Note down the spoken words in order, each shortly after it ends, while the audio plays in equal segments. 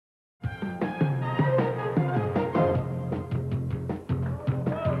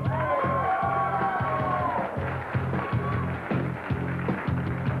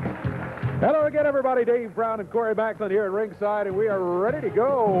everybody. Dave Brown and Corey Macklin here at ringside, and we are ready to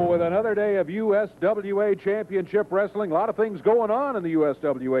go with another day of USWA Championship Wrestling. A lot of things going on in the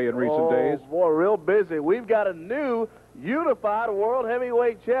USWA in recent days. Oh, boy, real busy. We've got a new unified World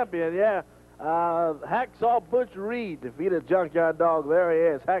Heavyweight Champion, yeah. Hacksaw Butch Reed defeated Junkyard Dog. There he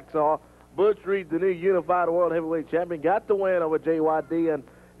is, Hacksaw Butch Reed, the new unified World Heavyweight Champion. Got the win over JYD, and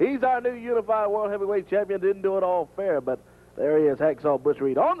he's our new unified World Heavyweight Champion. Didn't do it all fair, but there he is, Hacksaw Butch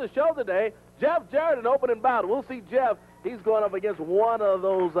Reed. On the show today, Jeff Jarrett, an opening bout. We'll see Jeff. He's going up against one of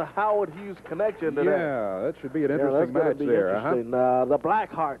those Howard Hughes connection today. Yeah, that should be an interesting match there. Interesting. The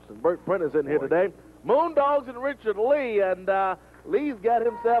Blackharts and Bert, Prentice in here today. Moondogs and Richard Lee, and Lee's got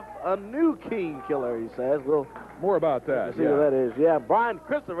himself a new king killer, he says. We'll more about that. See who that is. Yeah, Brian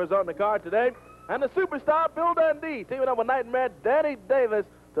Christopher's on the card today. And the superstar, Bill Dundee, teaming up with Nightmare Danny Davis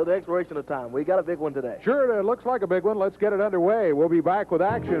till the expiration of time. We got a big one today. Sure, it looks like a big one. Let's get it underway. We'll be back with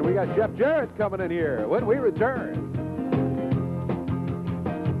action. We got Jeff Jarrett coming in here when we return.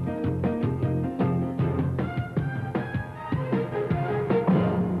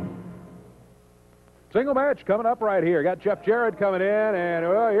 Single match coming up right here. Got Jeff Jarrett coming in, and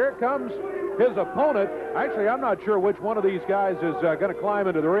here comes his opponent. Actually, I'm not sure which one of these guys is going to climb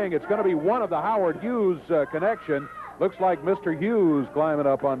into the ring. It's going to be one of the Howard Hughes connection. Looks like Mr. Hughes climbing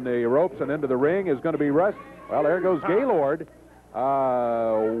up on the ropes and into the ring is going to be Russ. Well, there goes Gaylord.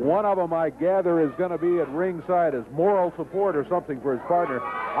 One of them, I gather, is going to be at ringside as moral support or something for his partner.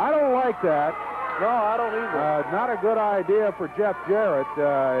 I don't like that. No, I don't either. Not a good idea for Jeff Jarrett.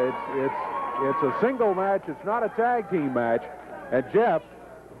 It's a single match. It's not a tag team match. And Jeff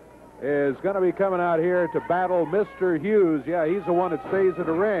is going to be coming out here to battle Mr. Hughes. Yeah, he's the one that stays in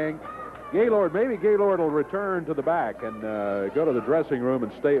the ring. Gaylord, maybe Gaylord will return to the back and go to the dressing room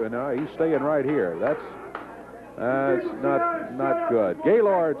and stay. No, he's staying right here. That's not good.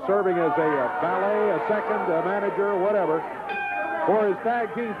 Gaylord serving as a valet, a second, a manager, whatever, for his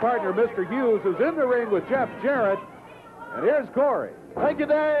tag team partner, Mr. Hughes, who's in the ring with Jeff Jarrett. And here's Corey. Thank you,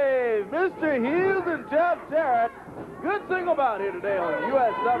 Dave. Mr. Hughes and Jeff Jarrett. Good single bout here today on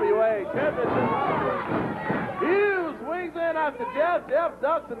USWA Championship. Hughes swings in after Jeff. Jeff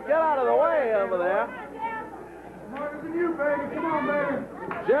ducks and get out of the way over there. Smarter than you, baby. Come on, baby.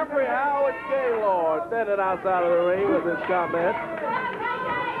 Jeffrey Howard Gaylord standing outside of the ring with his comment.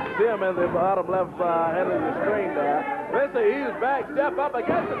 See him in the bottom left end of the screen there. Mr. Hughes back, Jeff up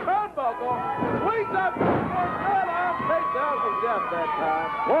against the turnbuckle. Swings up and takes down from Jeff that time.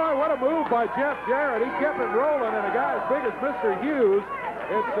 Boy, what a move by Jeff Jarrett. He kept it rolling, and a guy as big as Mr. Hughes,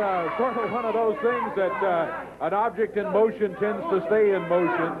 it's sort of one of those things that an object in motion tends to stay in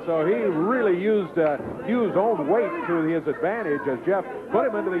motion, so he really used Hughes' own weight to his advantage as Jeff put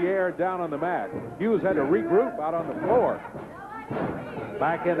him into the air down on the mat. Hughes had to regroup out on the floor.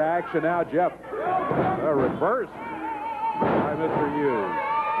 Back into action now, Jeff. A reverse by Mr. Hughes.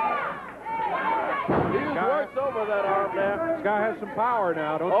 Hughes works over that arm there. This guy has some power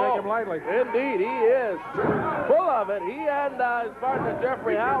now. Don't take him lightly. Indeed, he is. Full of it. He and his partner,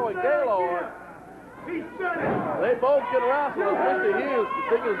 Jeffrey Howard Gaylord. They both can wrestle as Mr. Hughes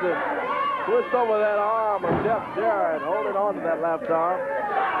continues to twist over that arm of Jeff Jarrett, holding on to that left arm.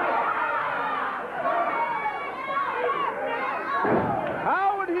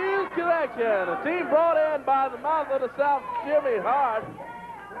 Howard Hughes connection. A team brought in by the mouth of the South, Jimmy Hart.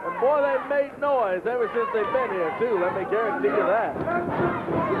 And boy, they've made noise ever since they've been here, too. Let me guarantee you that.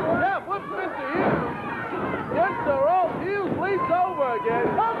 Jeff whoops Mr. Hughes. Gets the rope. Hughes leaps over again.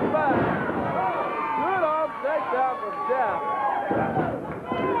 Comes back. Good arm takedown from Jeff.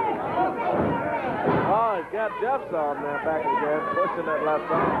 Oh, he's got Jeff's arm there back again, pushing that left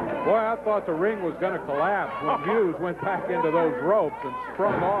arm. Boy, I thought the ring was going to collapse when Hughes went back into those ropes and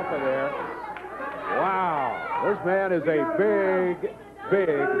sprung off of there. Wow. This man is a big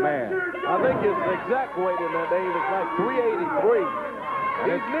man. I think his exact weight in that day was like 383.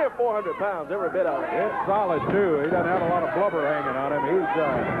 He's near 400 pounds, every bit of it. It's solid, too. He doesn't have a lot of blubber hanging on him.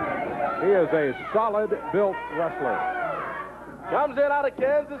 He is a solid-built wrestler. Comes in out of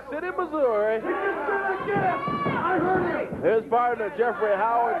Kansas City, Missouri. His partner, Jeffrey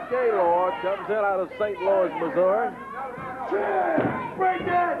Howard Gaylord, comes in out of St. Louis, Missouri.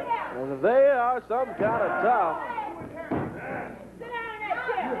 And they are some kind of tough.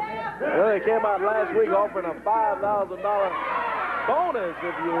 Well, they came out last week offering a $5,000 bonus,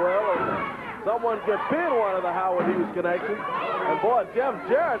 if you will, if someone could pin one of the Howard Hughes connections. And boy, Jeff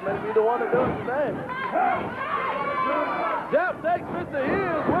Jarrett may be the one to do it today. Jeff takes Mr.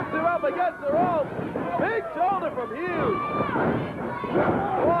 Hughes, whips him up against the rope. Big shoulder from Hughes.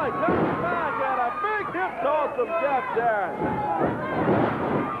 Boy, comes back and a big hip toss from Jeff Jarrett.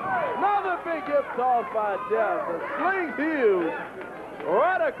 Another big big hip toss by Jeff. And Sling Hughes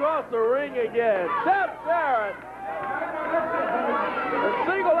right across the ring again. Jeff Jarrett. A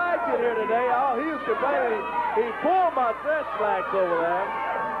single action here today. All Hughes complaining. He pulled my thread slacks over there.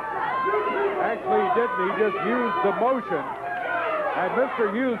 Actually, he didn't. He just used the motion. Had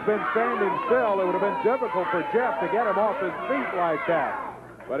Mr. Hughes been standing still, it would have been difficult for Jeff to get him off his feet like that.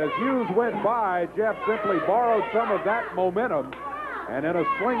 But as Hughes went by, Jeff simply borrowed some of that momentum and in a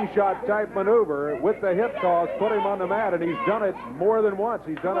slingshot-type maneuver with the hip toss, put him on the mat, and he's done it more than once.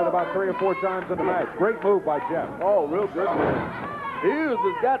 He's done it about 3 or 4 times in the match. Great move by Jeff. Oh, real good move. Hughes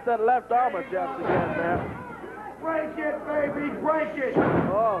has got that left arm of Jeff's again now. Break it, baby, break it.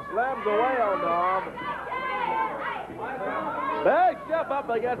 Oh, slams away on the arm. Big Jeff up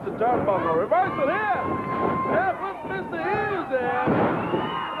against the turnbuckle. Reversal here. Jeff with Mr. Hughes there.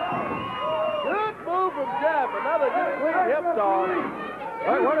 Good move from Jeff. Another good clean hip toss.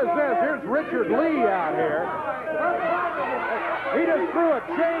 Hey, what is this? Here's Richard Lee out here. He just threw a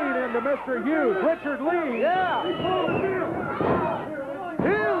chain into Mr. Hughes. Richard Lee. Yeah.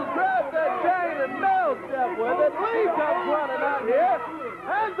 Hughes grabbed that chain and nailed Jeff with it. Lee comes running out here.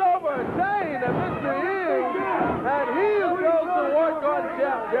 Hands over a chain to Mr. Hughes. And Hughes goes to work on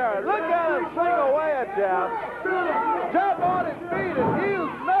Jeff Jarrett. Look at him swing away at Jeff. Jeff on his feet, and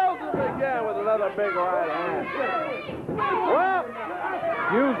Hughes nails him again with another big right hand. Well,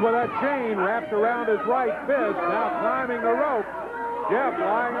 Hughes with that chain wrapped around his right fist, now climbing the rope. Jeff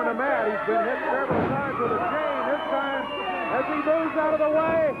lying on the mat. He's been hit several times with a chain. This time, as he moves out of the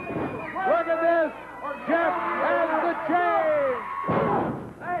way, look at this. Jeff has the chain.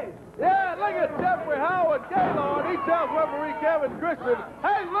 yeah, look at Jeffrey Howard Gaylord. He tells referee Kevin Christian,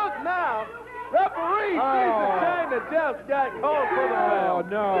 hey, look now. Referee sees the chain that Jeff's got called for the bell. Oh,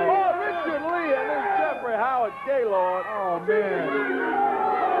 no. Oh, Richard Lee and then Jeffrey Howard Gaylord. Oh, man.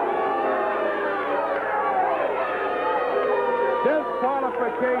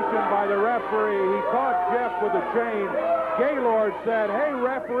 Disqualification by the referee. He caught Jeff with a chain. Gaylord said, hey,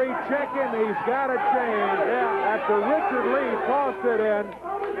 referee, check him. He's got a chain. Yeah, after Richard Lee tossed it in.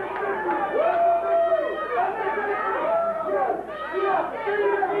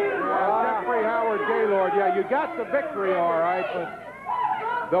 Jeffrey Howard Gaylord, yeah, you got the victory, all right, but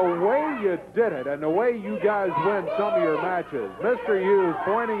the way you did it and the way you guys win some of your matches, Mr. Hughes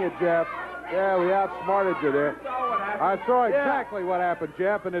pointing at Jeff, yeah, we outsmarted you there. I saw exactly what happened,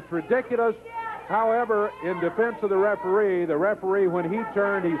 Jeff, and it's ridiculous. However, in defense of the referee, when he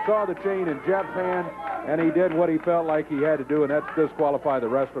turned, he saw the chain in Jeff's hand, and he did what he felt like he had to do, and that's disqualify the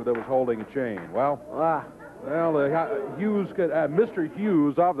wrestler that was holding a chain. Well, Mr.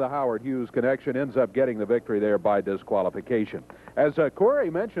 Hughes of the Howard Hughes connection ends up getting the victory there by disqualification. As Corey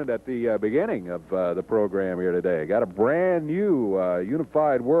mentioned at the beginning of the program here today, got a brand new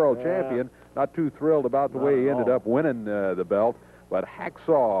unified world champion. Not too thrilled about the way he ended up winning the belt, but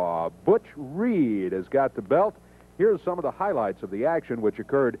Hacksaw Butch Reed has got the belt. Here's some of the highlights of the action which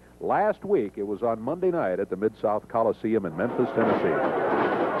occurred last week. It was on Monday night at the Mid-South Coliseum in Memphis, Tennessee.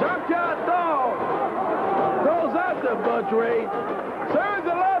 Junkyard Dog goes after Butch Reed. Turns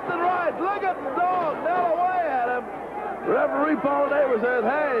it left and right. Look at the dog nail away at him. Referee Paul Davis says,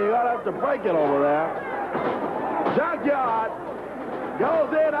 hey, you're going to have to break it over there. Junkyard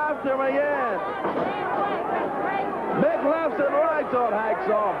goes in after him again. Big lefts and rights on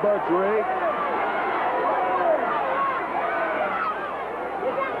Hacksaw Butch Reed.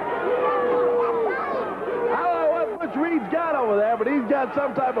 I don't know what Butch Reed's got over there, but he's got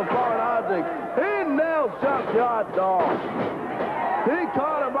some type of foreign object. He nails Junkyard Dog. He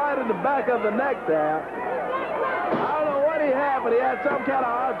caught him right in the back of the neck there. I don't know what he had, but he had some kind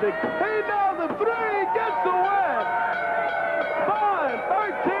of object. He nails the 3, gets the win. Fine,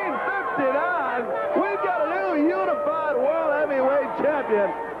 13:59. We've got a new unified world heavyweight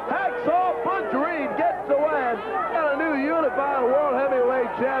champion. Hacksaw Butch Reed gets the win. Got a new unified world heavyweight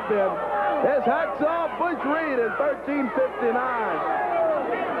champion. It's Hacksaw Butch Reed in 13:59.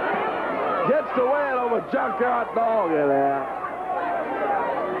 Gets the win over Junkyard Dog in there.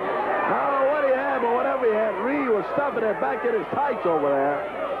 I don't know what he had, but whatever he had, Reed was stuffing it back in his tights over there.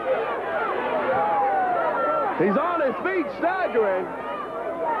 He's on his feet, staggering.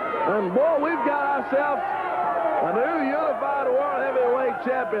 And, boy, we've got ourselves a new unified world heavyweight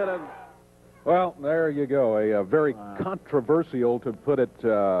champion. And well, there you go. A very controversial, to put it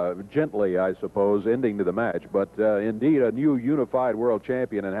gently, I suppose, ending to the match. But indeed, a new unified world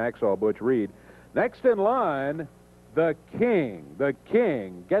champion in Hacksaw Butch Reed. Next in line, the King. The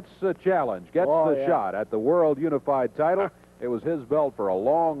King gets the challenge, gets the shot at the world unified title. It was his belt for a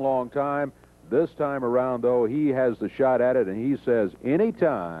long, long time. This time around, though, he has the shot at it, and he says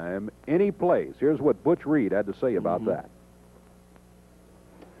anytime, any place. Here's what Butch Reed had to say about that.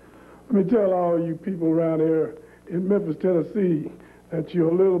 Let me tell all you people around here in Memphis, Tennessee, that you're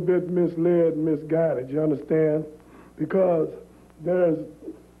a little bit misled and misguided, you understand? Because there's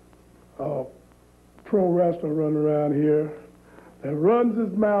a pro wrestler running around here that runs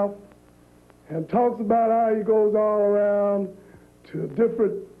his mouth and talks about how he goes all around to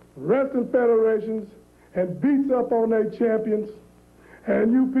different wrestling federations and beats up on their champions,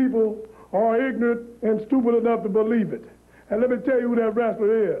 and you people are ignorant and stupid enough to believe it. And let me tell you who that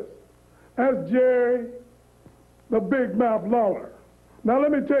wrestler is. That's Jerry, the Big Mouth Lawler. Now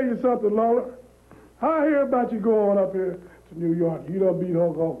let me tell you something, Lawler. I hear about you going up here to New York. You done beat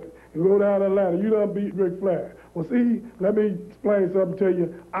Hulk Hogan. You go down to Atlanta. You done beat Ric Flair. Well, see, let me explain something to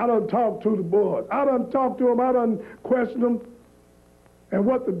you. I done talked to the boys. I done talked to them. I done questioned them. And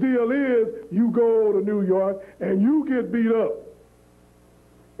what the deal is, you go to New York and you get beat up.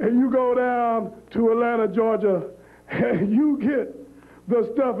 And you go down to Atlanta, Georgia, and you get the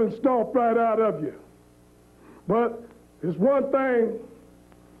stuff and stomped right out of you. But it's one thing,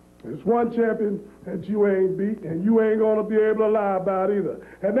 it's one champion that you ain't beat, and you ain't gonna be able to lie about either.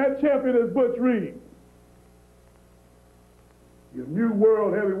 And that champion is Butch Reed. Your new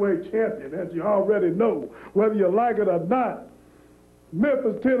world heavyweight champion, as you already know, whether you like it or not.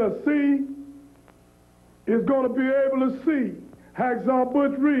 Memphis, Tennessee is going to be able to see Hacksaw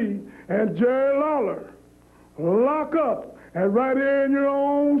Butch Reed and Jerry Lawler lock up. And right here in your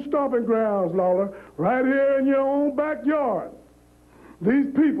own stomping grounds, Lawler, right here in your own backyard, these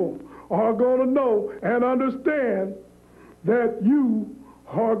people are going to know and understand that you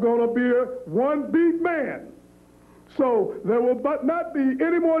are going to be a one-beat man. So there will not be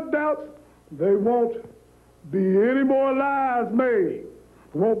any more doubts. There won't be any more lies made.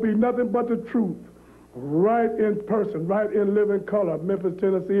 There won't be nothing but the truth. Right in person, right in living color. Memphis,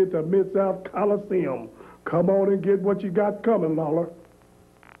 Tennessee at the Mid-South Coliseum. Come on and get what you got coming, Lawler.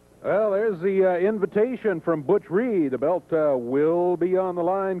 Well, there's the invitation from Butch Reed. The belt will be on the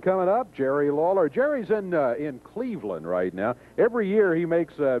line coming up. Jerry Lawler. Jerry's in Cleveland right now. Every year he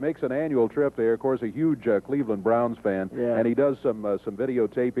makes an annual trip there. Of course, a huge Cleveland Browns fan, and he does some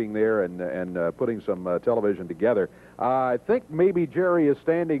videotaping there and putting some television together. I think maybe Jerry is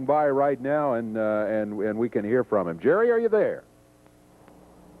standing by right now, and we can hear from him. Jerry, are you there?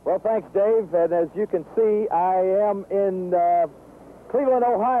 Well, thanks, Dave. And as you can see, I am in Cleveland,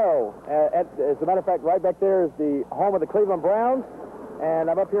 Ohio. As a matter of fact, right back there is the home of the Cleveland Browns, and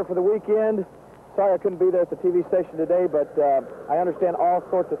I'm up here for the weekend. Sorry I couldn't be there at the TV station today, but I understand all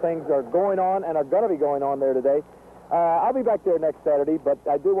sorts of things are going on and are going to be going on there today. I'll be back there next Saturday, but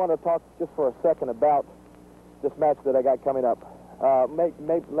I do want to talk just for a second about this match that I got coming up. Let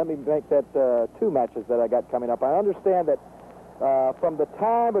me make that two matches that I got coming up. I understand that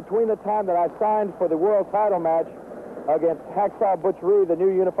between the time that I signed for the world title match against Hacksaw Butch Reed, the new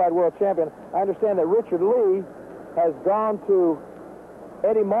unified world champion, I understand that Richard Lee has gone to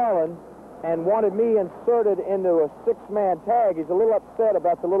Eddie Marlin and wanted me inserted into a six-man tag. He's a little upset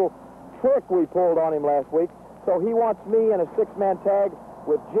about the little trick we pulled on him last week, so he wants me in a six-man tag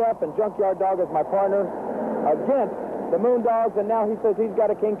with Jeff and Junkyard Dog as my partner against the Moondogs, and now he says he's got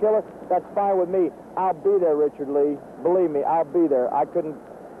a king killer. That's fine with me. I'll be there, Richard Lee. Believe me, I'll be there.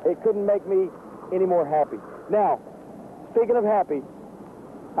 It couldn't make me any more happy. Now, speaking of happy,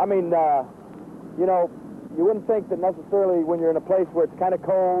 I mean, you know, you wouldn't think that necessarily when you're in a place where it's kind of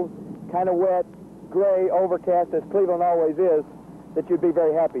cold, kind of wet, gray, overcast, as Cleveland always is, that you'd be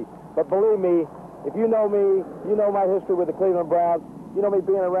very happy. But believe me, if you know me, you know my history with the Cleveland Browns, you know me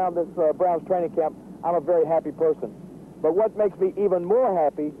being around this Browns training camp, I'm a very happy person. But what makes me even more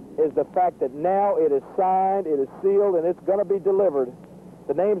happy is the fact that now it is signed, it is sealed, and it's going to be delivered.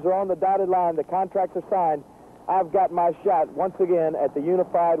 The names are on the dotted line, the contracts are signed. I've got my shot once again at the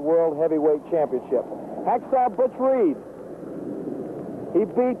Unified World Heavyweight Championship. Hacksaw Butch Reed. He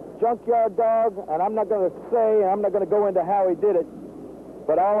beat Junkyard Dog, and I'm not going to say, I'm not going to go into how he did it,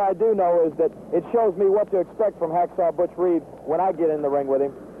 but all I do know is that it shows me what to expect from Hacksaw Butch Reed when I get in the ring with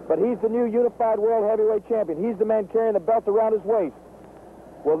him. But he's the new Unified World Heavyweight Champion. He's the man carrying the belt around his waist.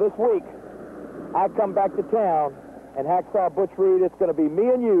 Well, this week, I come back to town, and Hacksaw Butch Reed, it's going to be me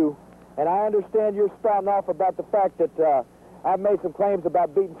and you, and I understand you're spouting off about the fact that I've made some claims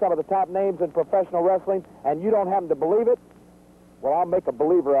about beating some of the top names in professional wrestling, and you don't happen to believe it? Well, I'll make a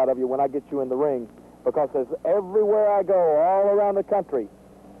believer out of you when I get you in the ring, because everywhere I go, all around the country,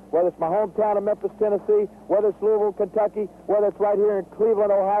 whether it's my hometown of Memphis, Tennessee, whether it's Louisville, Kentucky, whether it's right here in Cleveland,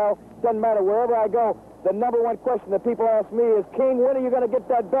 Ohio, doesn't matter, wherever I go, the number one question that people ask me is, King, when are you going to get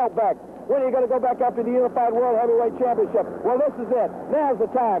that belt back? When are you going to go back after the Unified World Heavyweight Championship? Well, this is it. Now's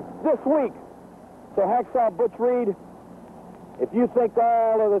the time. This week. So, Hacksaw Butch Reed, if you think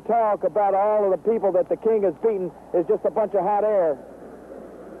all of the talk about all of the people that the King has beaten is just a bunch of hot air,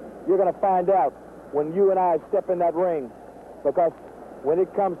 you're going to find out when you and I step in that ring. Because when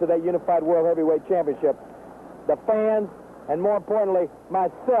it comes to that Unified World Heavyweight Championship, the fans, and more importantly,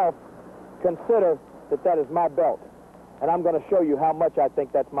 myself, consider that that is my belt. And I'm going to show you how much I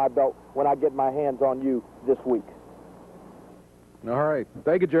think that's my belt when I get my hands on you this week. All right.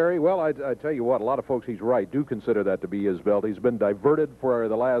 Thank you, Jerry. Well, I tell you what, a lot of folks, he's right, do consider that to be his belt. He's been diverted for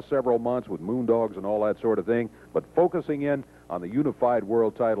the last several months with Moondogs and all that sort of thing. But focusing in on the Unified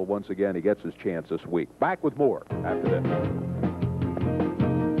World title once again, he gets his chance this week. Back with more after this.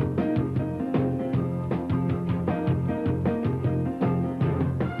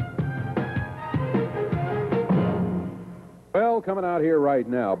 Well, coming out here right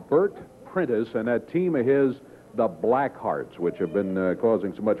now, Bert, Prentice, and that team of his, the Blackharts, which have been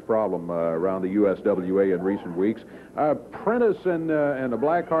causing so much problem around the USWA in recent weeks. Prentice and the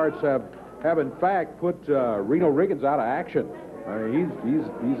Blackharts have in fact put Reno Riggins out of action.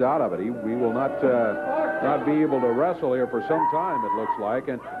 He's out of it. He will not be able to wrestle here for some time, it looks like.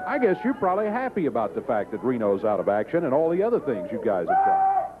 And I guess you're probably happy about the fact that Reno's out of action and all the other things you guys have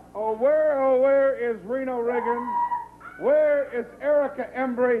done. Oh, where is Reno Riggins? Where is Erica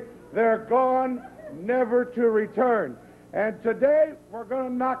Embry? They're gone, never to return. And today, we're going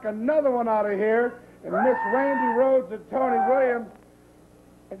to knock another one out of here, and Miss Randy Rhodes and Tony Williams.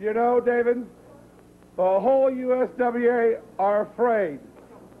 And you know, David, the whole USWA are afraid.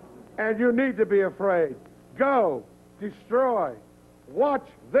 And you need to be afraid. Go, destroy, watch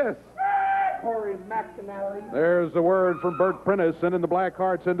this. Corey McNally. There's the word from Bert Prentice sending the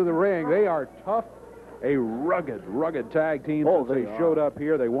Blackharts into the ring. They are tough. A rugged tag team since they showed up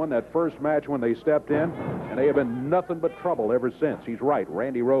here. They won that first match when they stepped in, and they have been nothing but trouble ever since. He's right.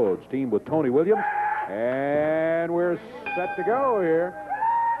 Randy Rhodes, teamed with Tony Williams, and we're set to go here.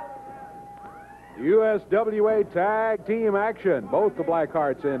 USWA tag team action. Both the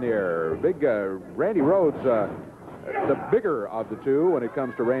Blackharts in here. Big Randy Rhodes, the bigger of the two when it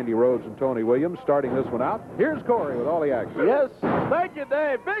comes to Randy Rhodes and Tony Williams. Starting this one out, here's Corey with all the action. Yes, thank you,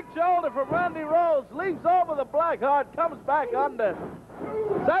 Dave. Big shoulder from Randy Rhodes. Leaps over the Blackheart, comes back under.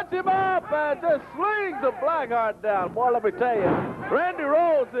 Sets him up and just slings the Blackheart down. Boy, let me tell you, Randy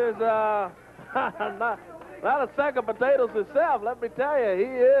Rhodes is not a sack of potatoes himself. Let me tell you, he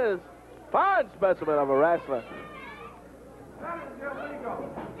is a fine specimen of a wrestler.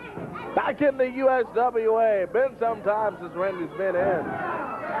 Back in the USWA. Been some time since Randy's been in.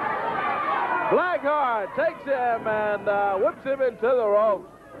 Blackheart takes him and whips him into the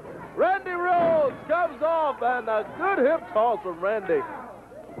ropes. Randy Rhodes comes off, and a good hip toss from Randy.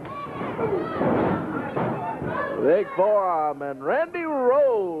 Big forearm, and Randy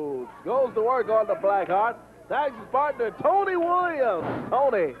Rhodes goes to work on the Blackheart. Tags his partner, Tony Williams.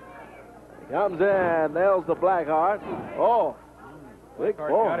 Tony comes in, nails the Blackheart. Oh. Big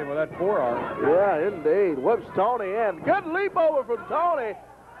Got him with that forearm. Yeah, indeed. Whips Tony in. Good leap over from Tony.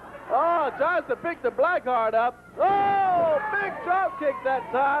 Oh, tries to pick the Blackheart up. Oh, big drop kick that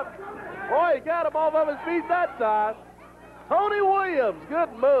time. Boy, he got him off of his feet that time. Tony Williams,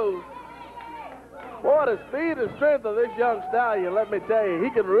 good move. Boy, the speed and strength of this young stallion, let me tell you,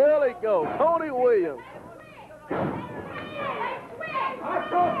 he can really go. Tony Williams.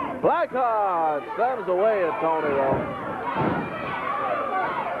 Blackheart slams away at Tony, though.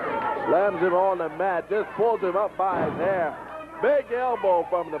 Slams him on the mat, just pulls him up by his hair. Big elbow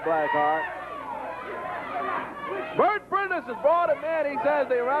from the Blackheart. Bert Prentice has brought him in. He says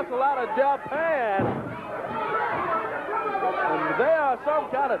they wrestle out of Japan. And they are some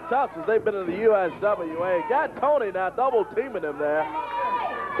kind of tough since they've been in the USWA. Got Tony now, double teaming him there.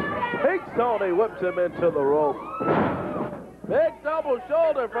 Takes Tony, whips him into the rope. Big double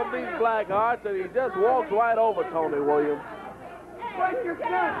shoulder from these Blackhearts, and he just walks right over Tony Williams.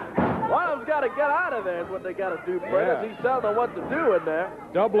 One of them's got to get out of there is what they got to do, Prentice. Yeah. He's telling them what to do in there.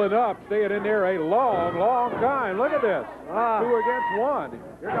 Doubling up, staying in there a long time. Look at this. 2 against 1.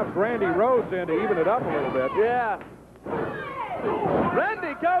 Here comes Randy Rhodes in to even it up a little bit. Yeah.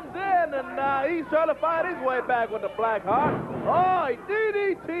 Randy comes in, and he's trying to find his way back with the Blackheart. Oh, he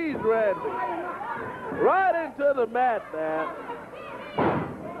DDT's Randy. Right into the mat, man.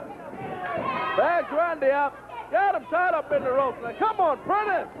 Backs Randy up. Got him tied up in the ropes. Now, come on,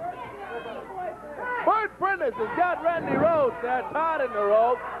 Prentice. Bert Prentice has got Randy Rhodes there tied in the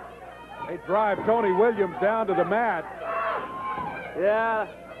rope. They drive Tony Williams down to the mat. Yeah.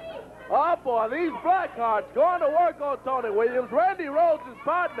 Oh, boy, these Blackhearts going to work on Tony Williams. Randy Rhodes, his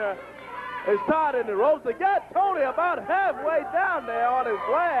partner, is tied in the ropes. They got Tony about halfway down there on his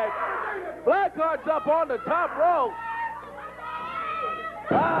leg. Blackharts up on the top rope.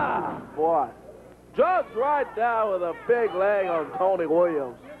 Ah, boy. Jugs right down with a big leg on Tony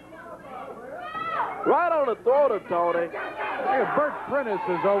Williams. Right on the throat of Tony. Hey, Bert Prentice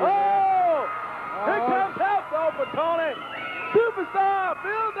is over there. Here comes help, though, for Tony. Superstar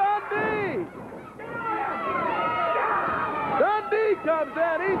Bill Dundee. Dundee comes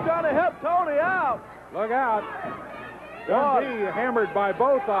in. He's trying to help Tony out. Look out. Dundee hammered by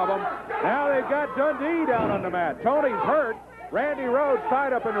both of them. Now they've got Dundee down on the mat. Tony's hurt. Randy Rhodes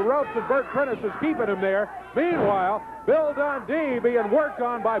tied up in the ropes, and Bert Prentice is keeping him there. Meanwhile, Bill Dundee being worked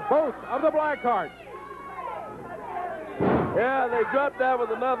on by both of the Blackharts. Yeah, they dropped that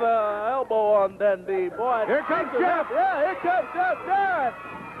with another elbow on Dundee. Boy, here comes Jeff. Yeah, here comes Jeff Jarrett.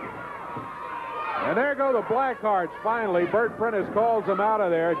 And there go the Blackharts finally. Bert Prentice calls them out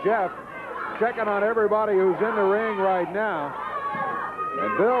of there. Jeff checking on everybody who's in the ring right now.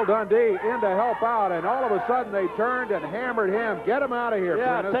 And Bill Dundee in to help out, and all of a sudden they turned and hammered him. Get him out of here,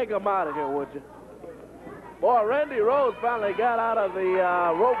 yeah, Prentice. Take him out of here, would you? Boy, Randy Rhodes finally got out of the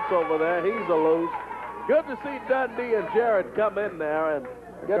ropes over there. He's a loose. Good to see Dundee and Jarrett come in there and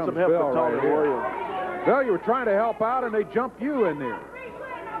get some help from Tony Williams. Bill, you were trying to help out, and they jumped you in there.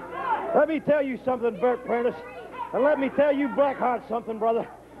 Let me tell you something, Bert Prentice, and let me tell you Blackheart something, brother.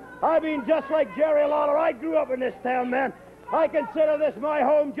 I mean, just like Jerry Lawler, I grew up in this town, man. I consider this my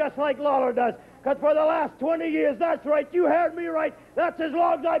home just like Lawler does. Because for the last 20 years, that's right, you heard me right. That's as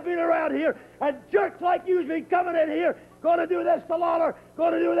long as I've been around here. And jerks like you's been coming in here, going to do this to Lawler,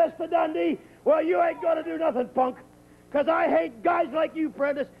 going to do this to Dundee. Well, you ain't going to do nothing, punk. Because I hate guys like you,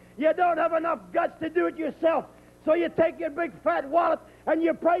 Prentice. You don't have enough guts to do it yourself. So you take your big fat wallet and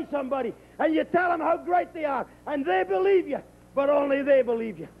you pray somebody. And you tell them how great they are. And they believe you. But only they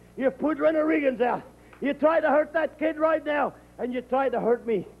believe you. You put Renner-Regans out. You try to hurt that kid right now. And you try to hurt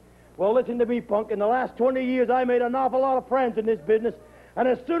me. Well, listen to me, punk. In the last 20 years, I made an awful lot of friends in this business. And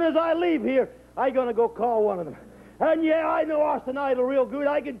as soon as I leave here, I'm going to go call one of them. And yeah, I know Austin Idol real good.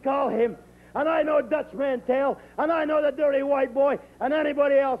 I can call him. And I know Dutch Mantell. And I know the dirty white boy. And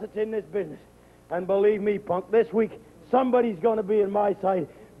anybody else that's in this business. And believe me, punk, this week, somebody's going to be in my side.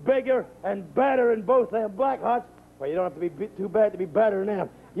 Bigger and better than both them Blackharts. Well, you don't have to be too bad to be better than them.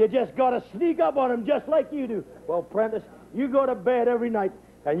 You just got to sneak up on them just like you do. Well, Prentice, you go to bed every night.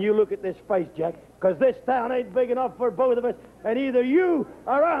 And you look at this face, Jack, because this town ain't big enough for both of us. And either you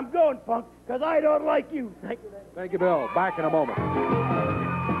or I'm going, punk, because I don't like you. Thank you. Thank you, Bill. Back in a moment.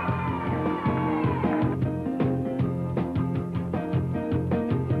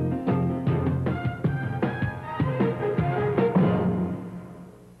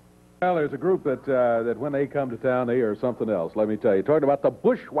 Well, there's a group that when they come to town, they are something else, let me tell you. Talking about the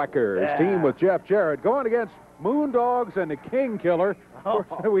Bushwhackers team with Jeff Jarrett going against Moondogs and the King Killer. Of course,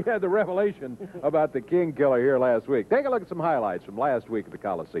 we had the revelation about the King Killer here last week. Take a look at some highlights from last week at the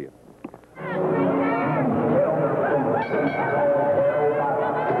Coliseum.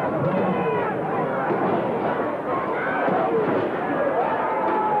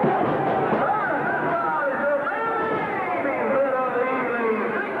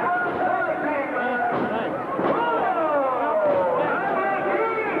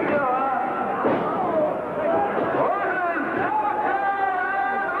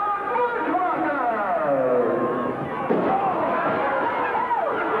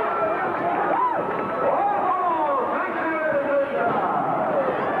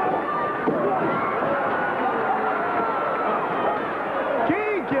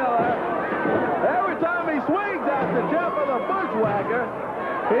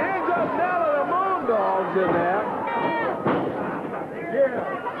 He ends up nailing the Moondogs in there.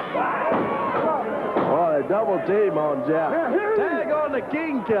 Boy, double team on Jeff. Tag on the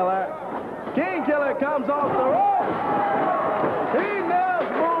King Killer. King Killer comes off the rope. He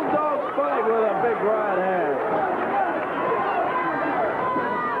nails Moondog's spike with a big right hand.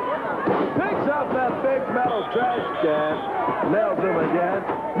 Picks up that big metal trash can. Nails him again.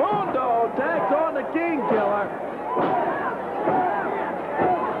 Moondog tags on the King Killer.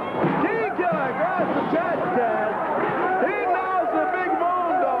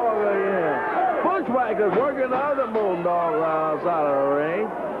 Bushwhackers working the other Moondog outside of the ring.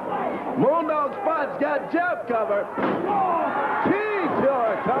 Moondog spot's got Jeff covered. King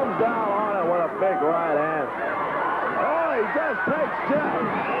Killer comes down on it with a big right hand. Oh, he just takes Jeff.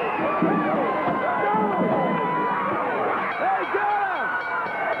 They got him!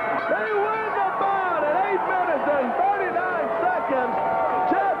 They win the bout at 8 minutes and 39 seconds.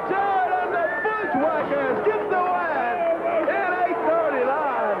 Jeff Jarrett and the Bushwhackers get the win in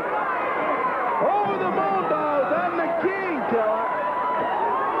 8:39.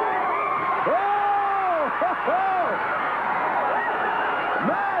 Oh!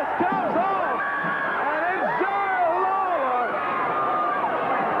 Mask comes off, and it's Jarrett Lawler.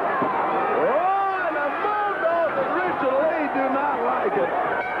 Oh, and the Moondogs and Richard Lee do not like it.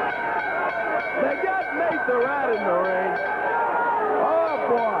 They got Nate the Rat in the ring. Oh,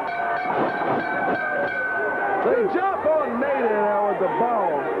 boy. They jump on Nate in there with the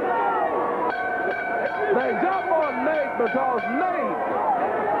ball. They jump on Nate because Nate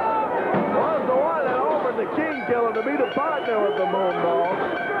was the one that offered the King Killer to be the partner with the Moondog.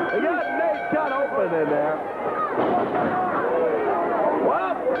 They got Nate cut open in there.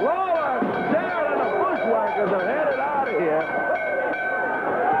 Well, Lawler, Jarrett, and the Bushwhackers are headed out of here.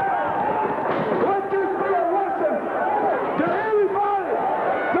 What you say, listen to anybody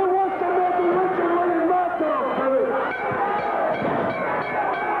that wants to make a Richard Lee meltdown for me.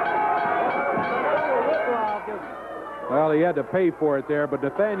 Well, he had to pay for it there, but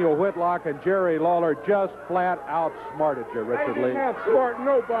Nathaniel Whitlock and Jerry Lawler just flat outsmarted you, Richard Lee. I ain't outsmart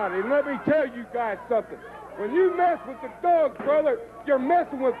nobody. And let me tell you guys something. When you mess with the dogs, brother, you're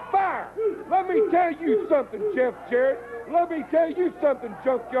messing with fire. Let me tell you something, Jeff Jarrett. Let me tell you something,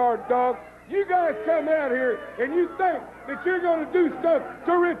 Junkyard Dog. You guys come out here and you think that you're going to do stuff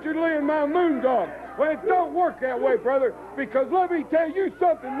to Richard Lee and my Moondog. Well, it don't work that way, brother, because let me tell you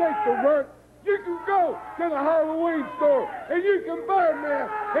something, Nate the Rat. You can go to the Halloween store and you can buy a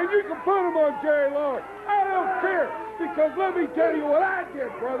mask and you can put them on Jerry Lawler. I don't care, because let me tell you what I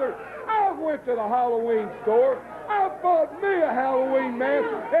did, brother. I went to the Halloween store. I bought me a Halloween mask,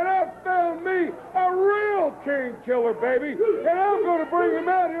 and I found me a real King Killer, baby. And I'm going to bring him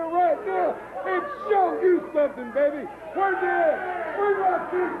out here right now and show you something, baby. Where's he at? Bring my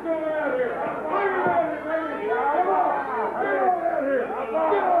King Killer out here. Bring him out here, baby. Come on. Get on out here.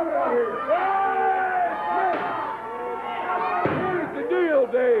 Get on out here. Here's the deal,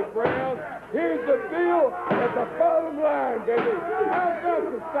 Dave Brown. Here's the deal at the bottom line, baby. I've got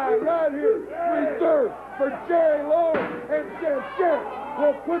the sign right here reserved for Jerry Lawler and Jeff Jarrett.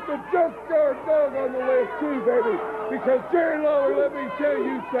 We'll put the Junkyard Dog on the list too, baby. Because Jerry Lawler, let me tell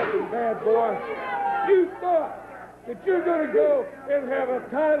you something, bad boy. You thought that you're going to go and have a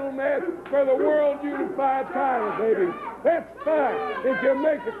title match for the World Unified title, baby. That's fine if you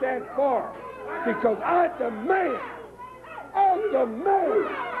make it that far. Because I demand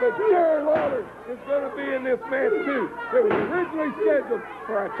that Jerry Lawler is going to be in this match too. It was originally scheduled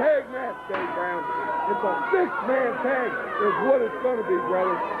for a tag match, Dave Brown. It's a 6-man tag is what it's going to be,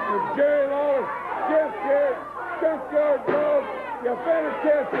 brother. With Jerry Lawler, Jeff Jarrett, Junkyard Dog, you better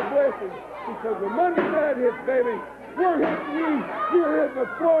catch your blessings, because when Monday night hits, baby, we're hitting you, you're hitting the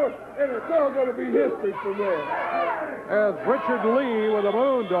floor, and it's all going to be history from there. As Richard Lee with the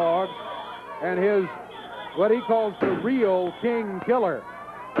Moondogs and his what he calls the real King Killer.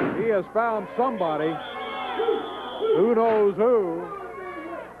 He has found somebody, who knows who,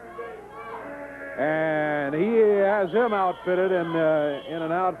 and he has him outfitted in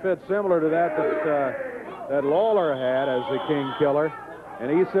an outfit similar to that Lawler had as the King Killer.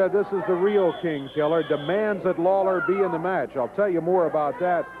 And he said this is the real King Killer, demands that Lawler be in the match. I'll tell you more about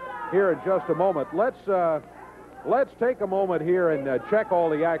that here in just a moment. Let's take a moment here and check all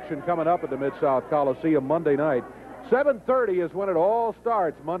the action coming up at the Mid-South Coliseum Monday night. 7:30 is when it all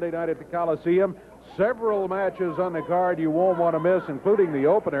starts Monday night at the Coliseum. Several matches on the card you won't want to miss, including the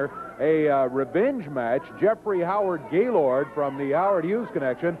opener, a revenge match. Jeffrey Howard Gaylord from the Howard Hughes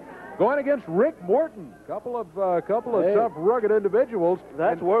connection going against Rick Morton. Couple of tough, rugged individuals.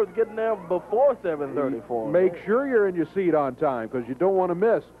 That's worth getting there before 7:30 for them. Make sure you're in your seat on time, because you don't want to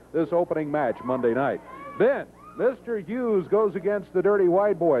miss this opening match Monday night. Then Mr. Hughes goes against the Dirty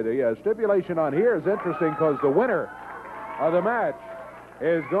White Boy. The stipulation on here is interesting, because the winner of the match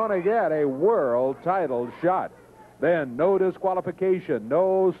is going to get a world title shot. Then no disqualification,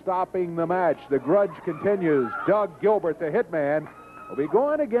 no stopping the match. The grudge continues. Doug Gilbert, the Hitman, will be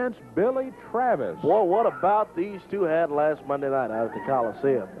going against Billy Travis. Boy, what about these two had last Monday night out at the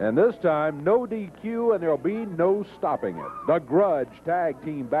Coliseum? And this time, no DQ, and there'll be no stopping it. The Grudge tag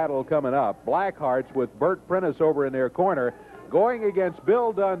team battle coming up. Blackharts with Bert Prentice over in their corner, going against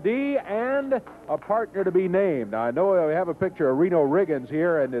Bill Dundee and a partner to be named. Now, I know we have a picture of Reno Riggins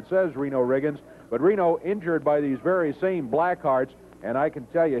here, and it says Reno Riggins, but Reno injured by these very same Blackharts, and I can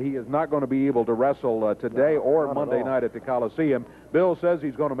tell you he is not going to be able to wrestle today or Monday night at the Coliseum. Bill says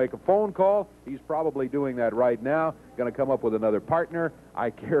he's going to make a phone call. He's probably doing that right now. Going to come up with another partner.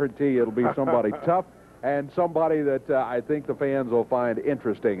 I guarantee it'll be somebody tough and somebody that I think the fans will find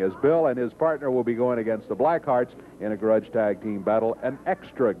interesting, as Bill and his partner will be going against the Blackharts in a grudge tag team battle, an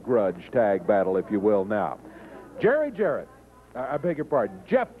extra grudge tag battle, if you will, now. I beg your pardon,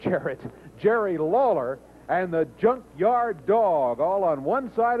 Jeff Jarrett, Jerry Lawler, and the Junkyard Dog, all on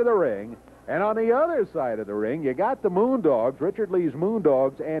one side of the ring. And on the other side of the ring, you got the Moondogs, Richard Lee's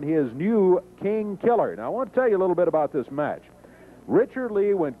Moondogs, and his new King Killer. Now, I want to tell you a little bit about this match. Richard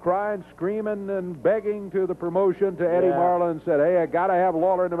Lee went crying, screaming, and begging to the promotion, to Eddie Marlin, and said, hey, I got to have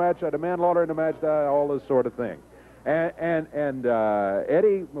Lawler in the match. I demand Lawler in the match, all this sort of thing. And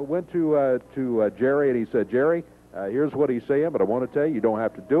Eddie went to Jerry, and he said, Jerry, here's what he's saying, but I want to tell you, you don't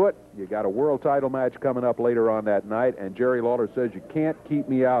have to do it. You got a world title match coming up later on that night, and Jerry Lawler says, you can't keep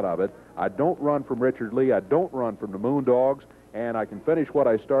me out of it. I don't run from Richard Lee. I don't run from the Moondogs, and I can finish what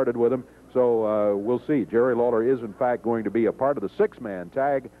I started with him. So we'll see. Jerry Lawler is, in fact, going to be a part of the six-man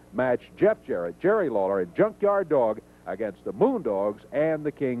tag match. Jeff Jarrett, Jerry Lawler, and Junkyard Dog against the Moondogs and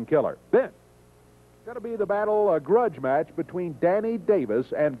the King Killer. Then, it's going to be the battle, a grudge match between Danny Davis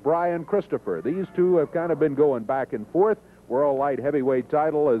and Brian Christopher. These two have kind of been going back and forth. World Light Heavyweight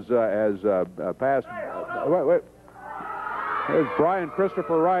title has passed. Wait. There's Brian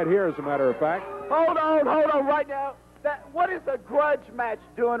Christopher right here, as a matter of fact. Hold on right now. What is a grudge match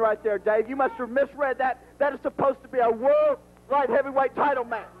doing right there, Dave? You must have misread that. That is supposed to be a World Light Heavyweight title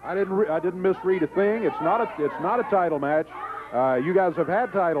match. I didn't misread a thing. It's not a title match. You guys have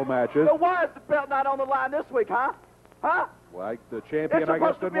had title matches. So why is the belt not on the line this week, huh? Huh? Well, the champion, I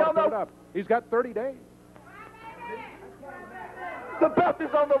guess, didn't want to put it up. He's got 30 days. The belt is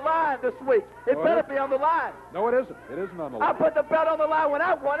on the line this week. It better be on the line. No, it isn't. It isn't on the line. I put the belt on the line when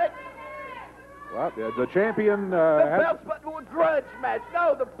I won it. Well, the champion the belt's a grudge match.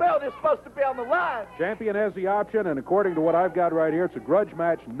 No, the belt is supposed to be on the line. Champion has the option, and according to what I've got right here, it's a grudge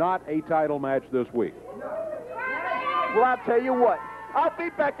match, not a title match this week. Well, I'll tell you what. I'll be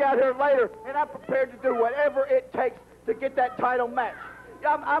back out here later, and I'm prepared to do whatever it takes to get that title match.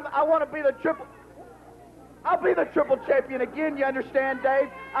 I want to be the triple. I'll be the triple champion again, you understand, Dave?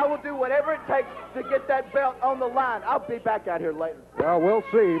 I will do whatever it takes to get that belt on the line. I'll be back out here later. Well, we'll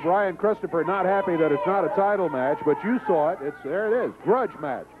see. Brian Christopher not happy that it's not a title match, but you saw it. There it is, grudge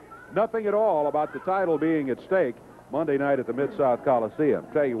match. Nothing at all about the title being at stake Monday night at the Mid-South Coliseum.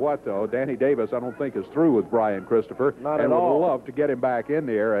 Tell you what, though, Danny Davis, I don't think is through with Brian Christopher. Not at all. And would love to get him back in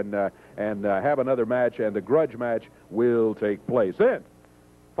there and have another match, and the grudge match will take place. Then,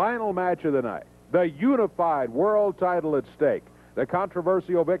 final match of the night. The unified world title at stake. The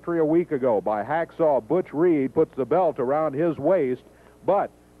controversial victory a week ago by Hacksaw Butch Reed puts the belt around his waist,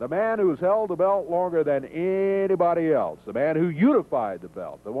 but the man who's held the belt longer than anybody else, the man who unified the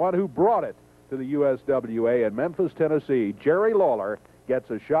belt, the one who brought it to the USWA in Memphis, Tennessee, Jerry Lawler, gets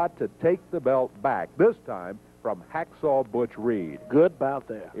a shot to take the belt back, this time from Hacksaw Butch Reed. Good bout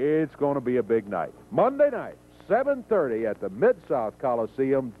there. It's going to be a big night. Monday night, 7:30 at the Mid-South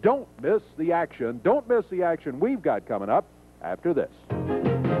Coliseum. Don't miss the action. Don't miss the action we've got coming up after this.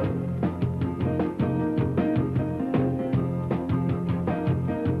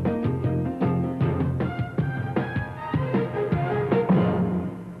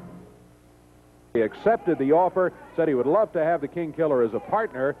 He accepted the offer, said he would love to have the King Killer as a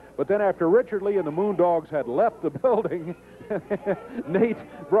partner, but then after Richard Lee and the Moondogs had left the building, Nate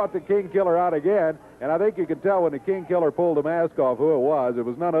brought the King Killer out again, and I think you can tell when the King Killer pulled the mask off who it was. It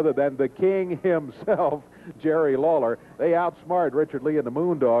was none other than the King himself, Jerry Lawler. They outsmarted Richard Lee and the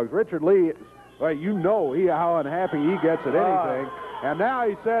Moondogs. Richard Lee, well, you know how unhappy he gets at anything, and now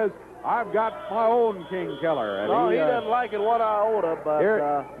he says, I've got my own King Killer. And he doesn't like it one iota, but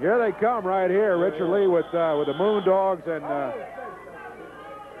here they come right here, Richard Lee with the Moondogs, and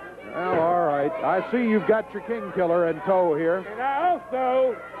well, all right. I see you've got your King Killer in tow here. And I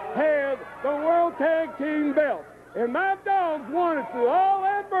also have the World Tag Team belt. And my dogs won it through all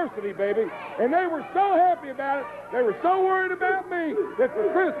adversity, baby. And they were so happy about it. They were so worried about me that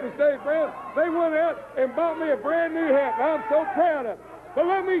for Christmas Day, friends, they went out and bought me a brand new hat. And I'm so proud of it. But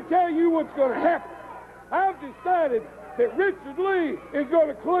let me tell you what's going to happen. I've decided that Richard Lee is going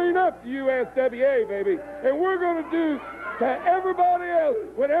to clean up the USWA, baby. And we're going to do to everybody else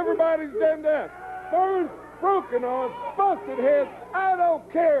what everybody's done to us. Burns, broken arms, busted heads, I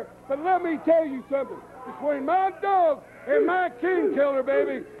don't care. But let me tell you something. Between my dog and my King Killer,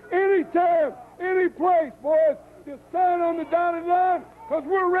 baby, anytime, any place, boys, just sign on the dotted line, because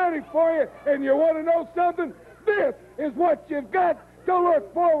we're ready for you. And you want to know something? This is what you've got to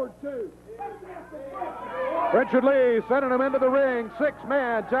look forward to. Richard Lee sending him into the ring.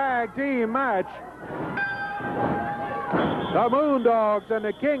 Six-man tag team match. The Moondogs and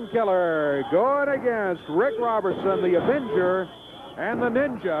the King Killer going against Rick Robertson, the Avenger, and the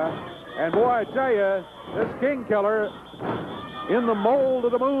Ninja. And boy, I tell you, this King Killer in the mold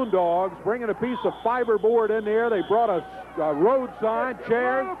of the Moondogs, bringing a piece of fiberboard in there. They brought a road sign,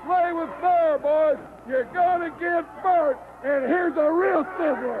 chairs. You want to play with fire, boys. You're going to get Bert, and here's a real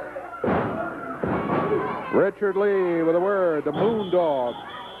sizzler. Richard Lee with a word. The Moondog,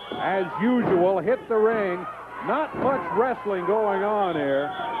 as usual, hit the ring. Not much wrestling going on here.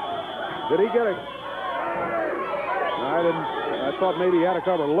 Did he get a... I thought maybe he had a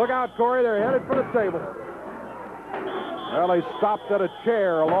cover. Look out, Corey. They're headed for the table. Well, they stopped at a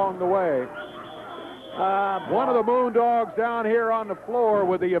chair along the way. One of the Moondogs down here on the floor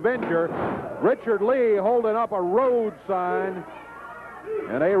with the Avenger. Richard Lee holding up a Rhodes sign.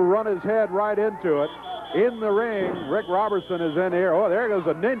 And they run his head right into it. In the ring, Rick Robertson is in here. Oh, there goes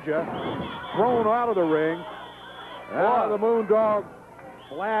a ninja. Thrown out of the ring. Now the Moondog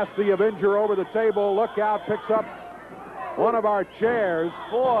blasts the Avenger over the table. Look out, picks up one of our chairs.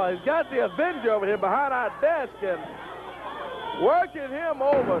 Boy, he's got the Avenger over here behind our desk and working him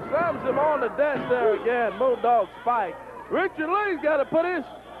over. Slams him on the desk there again. Moondog spike. Richard Lee's got to put his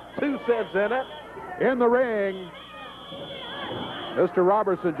 2 cents in it. In the ring, Mr.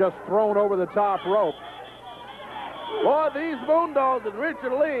 Robertson just thrown over the top rope. Boy, these Moondogs and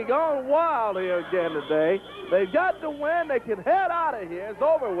Richard Lee gone wild here again today. They've got to win. They can head out of here. It's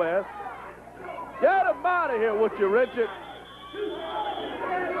over with. Get them out of here with you, Richard.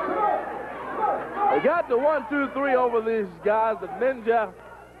 They got the 1, 2, 3 over these guys, the Ninja,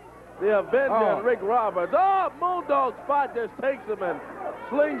 the Avenger, and Rick Roberts. Oh, Moondog spot just takes him and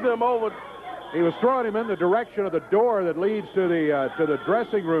slings him over. He was throwing him in the direction of the door that leads to the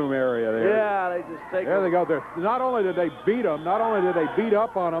dressing room area there. Yeah, they just take There him. they go. Not only did they beat him, not only did they beat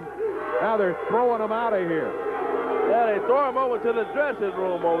up on him, now they're throwing him out of here. Yeah, they throw him over to the dressing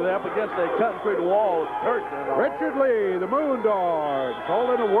room over there up against the concrete wall. Richard Lee, the Moondogs,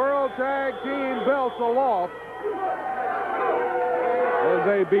 holding the World Tag Team belts aloft as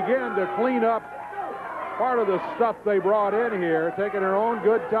they begin to clean up part of the stuff they brought in here, taking their own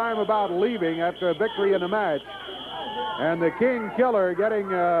good time about leaving after a victory in the match. And the King Killer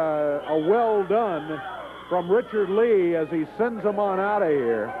getting a well done from Richard Lee as he sends them on out of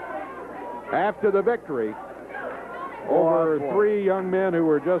here after the victory over 3 young men who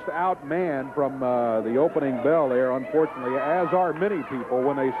were just outmanned from the opening bell there, unfortunately, as are many people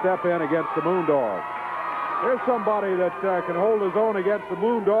when they step in against the Moondogs. There's somebody that can hold his own against the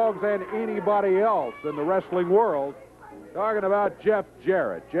Moondogs and anybody else in the wrestling world. Talking about Jeff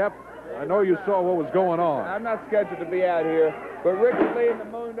Jarrett. Jeff, I know you saw what was going on. I'm not scheduled to be out here, but Richard Lee and the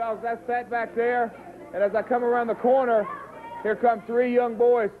Moondogs, that's sat back there, and as I come around the corner, here come 3 young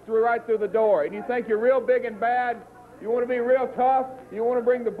boys right through the door. And you think you're real big and bad, you want to be real tough, you want to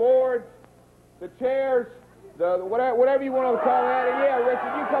bring the boards, the chairs, the whatever you want to call that. And yeah,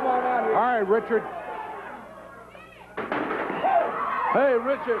 Richard, you come on out here. All right, Richard. Hey,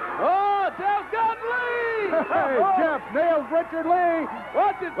 Richard. Oh, Jeff got Lee! Hey, Jeff nails Richard Lee.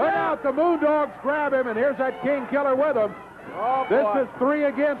 Watch it, Look out, the Moondogs grab him, and here's that King Killer with him. Oh, This boy. is 3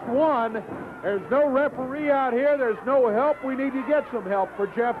 against 1. There's no referee out here. There's no help. We need to get some help for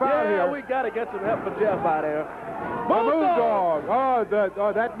Jeff out here. Yeah, we got to get some help for Jeff out here. The Moondog.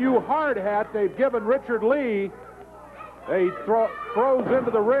 Oh, that new hard hat they've given Richard Lee. They throws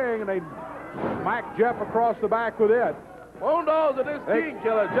into the ring, and they smack Jeff across the back with it. Moondogs and this King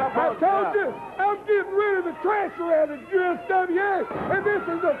Killer jump I on told Jeff. you, I'm getting rid of the trash around the USWA, and this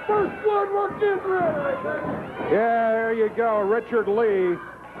is the first one we're getting rid of. Yeah, there you go. Richard Lee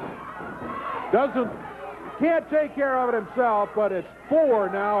can't take care of it himself, but it's 4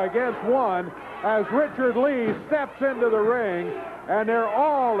 now against 1 as Richard Lee steps into the ring, and they're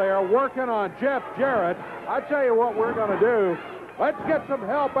all there working on Jeff Jarrett. I tell you what we're going to do. Let's get some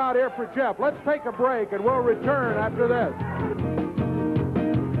help out here for Jeff. Let's take a break, and we'll return after this.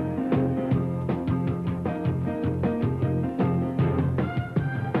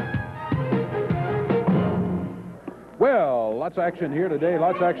 Well, lots of action here today.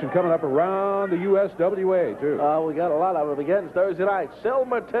 Lots of action coming up around the USWA, too. We got a lot of it. Begins Thursday night.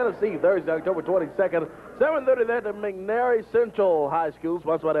 Selma, Tennessee, Thursday, October 22nd, 7:30 there to McNary Central High School,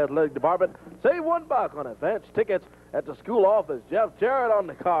 sponsored by the athletic department. Save $1 on advance tickets at the school office. Jeff Jarrett on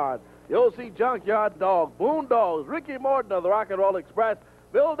the card. You'll see Junkyard Dog, Moondogs, Ricky Morton of the Rock and Roll Express,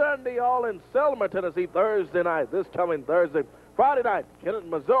 Bill Dundee, all in Selma, Tennessee, Thursday night, this coming Thursday. Friday night, Kennett,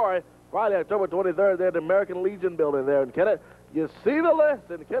 Missouri. Friday, October 23rd, there at the American Legion building there in Kennett. You see the list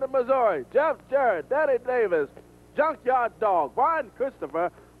in Kennett, Missouri. Jeff Jarrett, Danny Davis, Junkyard Dog, Brian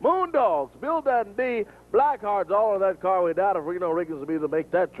Christopher, Moondogs, Bill Dundee, Blackharts, all on that car. We doubt if Reno Riggins will be able to make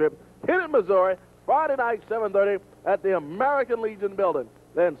that trip. Kennett, Missouri, Friday night, 7:30 at the American Legion building.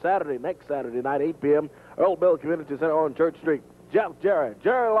 Then Saturday, next Saturday night, 8 p.m., Earl Bell Community Center on Church Street. Jeff Jarrett,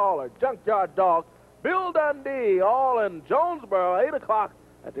 Jerry Lawler, Junkyard Dog, Bill Dundee, all in Jonesboro, 8 o'clock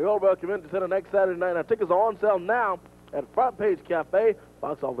at the Old Bell Community Center next Saturday night. Now, tickets are on sale now at Front Page Cafe.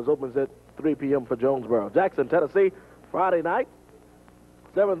 Box office opens at 3 p.m. for Jonesboro. Jackson, Tennessee, Friday night,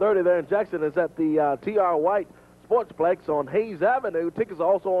 7:30 there in Jackson is at the T.R. White Sportsplex on Hayes Avenue. Tickets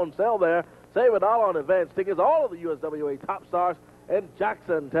are also on sale there. Save $1 on advance tickets. All of the USWA top stars in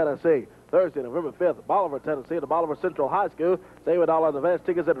Jackson, Tennessee. Thursday, November 5th, Bolivar, Tennessee, at the Bolivar Central High School. Save $1 on advance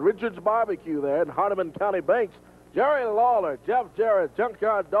tickets at Richard's Barbecue there in Hardeman County Banks. Jerry Lawler, Jeff Jarrett,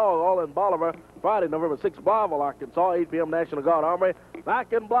 Junkyard Dog, all in Bolivar. Friday, November 6th, Blackville, Arkansas, 8 p.m. National Guard Armory.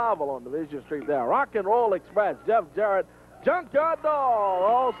 Back in Blackville on Division Street there. Rock and Roll Express, Jeff Jarrett, Junkyard Dog,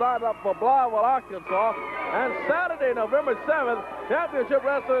 all signed up for Blackville, Arkansas. And Saturday, November 7th, Championship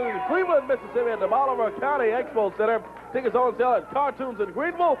Wrestling in Cleveland, Mississippi at the Bolivar County Expo Center. Tickets on sale at Cartoons in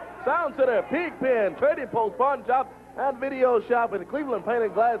Greenville, Sound Center, Pig Pen, Trading Post, Pawn Shop, and Video Shop in Cleveland,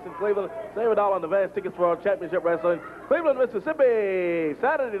 Painted Glass in Cleveland. Save $1 on advance tickets for Championship Wrestling, Cleveland, Mississippi.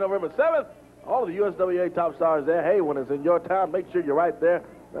 Saturday, November 7th. All of the USWA top stars there. Hey, when it's in your town, make sure you're right there.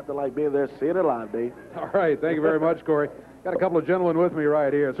 Nothing like being there, seeing it live, Dave. All right, thank you very much, Corey. Got a couple of gentlemen with me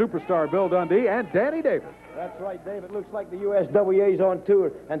right here. Superstar Bill Dundee and Danny Davis. That's right, Dave. It looks like the USWA's on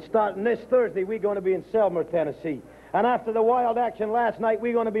tour. And starting this Thursday, we're going to be in Selmer, Tennessee. And after the wild action last night,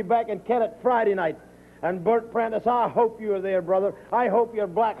 we're going to be back in Kennett Friday night. And Bert, Prentice, I hope you are there, brother. I hope your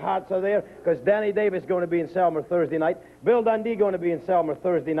Blackharts are there, because Danny Davis is going to be in Selmer Thursday night. Bill Dundee going to be in Selmer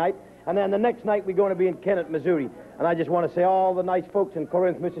Thursday night. And then the next night, we're going to be in Kennett, Missouri. And I just want to say all the nice folks in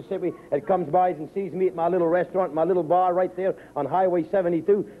Corinth, Mississippi that comes by and sees me at my little restaurant, my little bar right there on Highway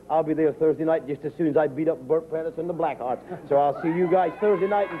 72, I'll be there Thursday night just as soon as I beat up Bert, Prentice, and the Blackharts. So I'll see you guys Thursday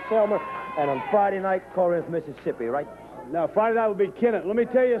night in Selmer, and on Friday night, Corinth, Mississippi, right? Now, Friday night will be Kennett. Let me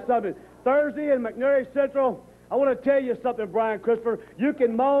tell you something. Thursday in McNary Central, I want to tell you something, Brian Christopher. You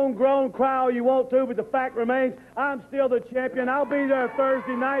can moan, groan, cry all you want to, but the fact remains, I'm still the champion. I'll be there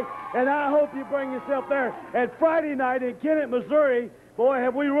Thursday night, and I hope you bring yourself there. And Friday night in Kennett, Missouri, boy,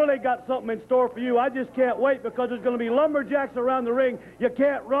 have we really got something in store for you. I just can't wait, because there's going to be lumberjacks around the ring. You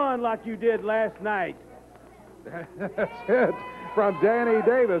can't run like you did last night. That's it from Danny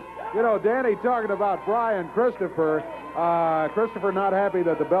Davis. You know, Danny talking about Brian Christopher. Christopher not happy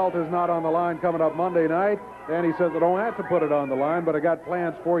that the belt is not on the line coming up Monday night. Danny says I don't have to put it on the line, but I got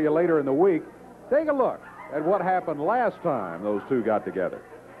plans for you later in the week. Take a look at what happened last time those two got together.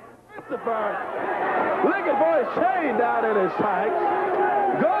 Christopher, looking for his chain down in his tights,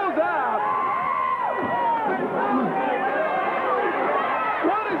 goes out.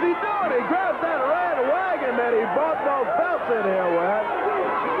 What is he doing? He grabs that red wagon that he brought those belts in here with.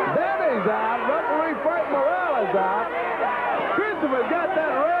 Danny's out. Referee Frank Morales out. Christopher's got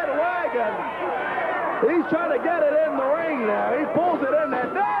that red wagon. He's trying to get it in the ring now. He pulls it in there.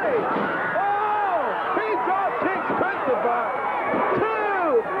 Danny! Oh! He drop kicks Christopher.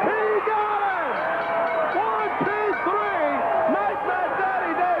 Two! He got him! 1, 2, 3. Nightmare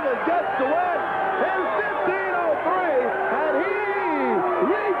Danny Davis gets the win in 15:03, and he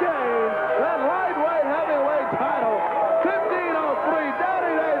regains that lightweight heavyweight title. 15:03.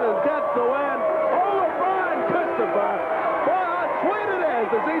 Danny Davis gets the win over Brian Christopher. Boy, how sweet it is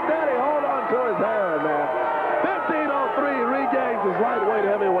to see Danny hold on to his hair in there. 15:03 regains his lightweight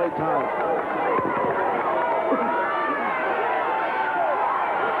heavyweight title.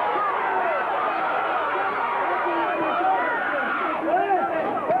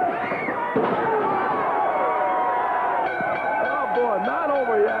 Oh boy, not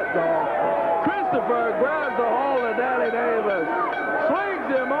over yet, though. Christopher grabs a hold of Danny Davis, swings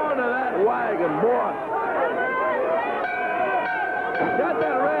him onto that wagon, boy. Got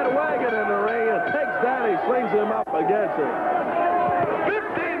that red wagon in the ring and takes Danny, slings him up against it.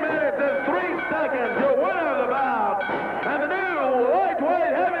 15 minutes and 3 seconds, your winner of the bout, and the new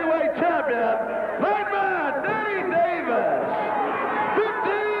lightweight heavyweight champion, Nightmare Danny Davis.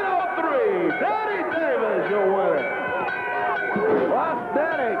 15:03, Danny Davis, your winner. Watch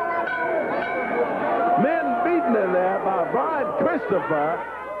Danny. Men beaten in there by Brian Christopher.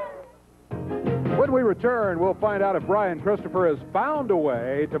 When we return, we'll find out if Brian Christopher has found a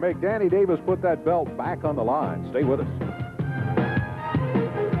way to make Danny Davis put that belt back on the line. Stay with us.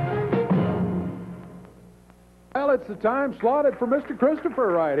 Well, it's the time slotted for Mr. Christopher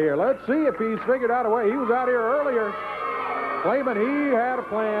right here. Let's see if he's figured out a way. He was out here earlier claiming he had a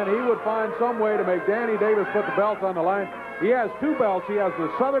plan. He would find some way to make Danny Davis put the belt on the line. He has 2 belts. He has the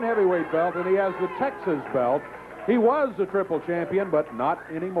Southern Heavyweight belt, and he has the Texas belt. He was the triple champion, but not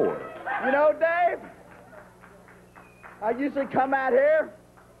anymore. You know, Dave, I usually come out here,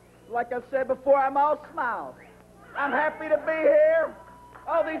 like I said before, I'm all smiles. I'm happy to be here.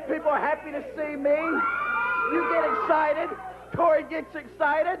 All these people are happy to see me. You get excited. Corey gets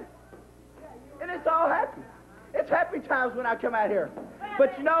excited, and it's all happy. It's happy times when I come out here.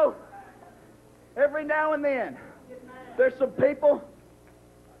 But you know, every now and then, there's some people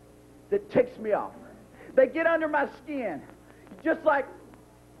that ticks me off. They get under my skin, just like,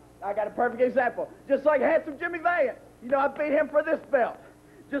 I got a perfect example, just like handsome Jimmy Valiant. You know, I beat him for this belt.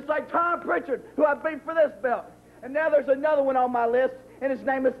 Just like Tom Pritchard, who I beat for this belt. And now there's another one on my list, and his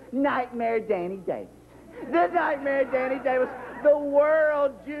name is Nightmare Danny Davis. The Nightmare Danny Davis, the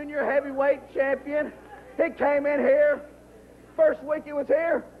world junior heavyweight champion. He came in here, first week he was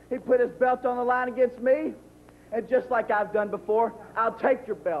here, he put his belt on the line against me. And just like I've done before, I'll take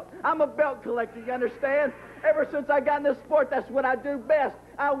your belt. I'm a belt collector, you understand? Ever since I got in this sport, that's what I do best.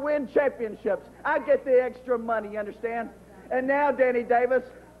 I win championships. I get the extra money, you understand? And now, Danny Davis,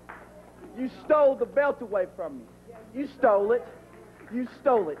 you stole the belt away from me. You stole it. You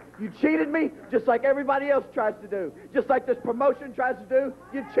stole it. You cheated me just like everybody else tries to do. Just like this promotion tries to do,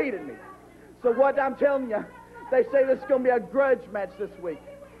 you cheated me. So what I'm telling you, they say this is going to be a grudge match this week.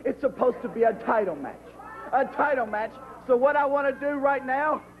 It's supposed to be a title match. A title match. So what I want to do right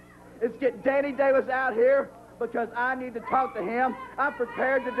now is get Danny Davis out here because I need to talk to him. I'm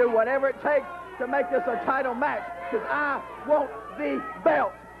prepared to do whatever it takes to make this a title match because I want the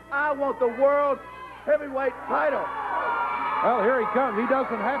belt. I want the world heavyweight title. Well, here he comes. He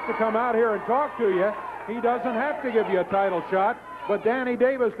doesn't have to come out here and talk to you. He doesn't have to give you a title shot. But Danny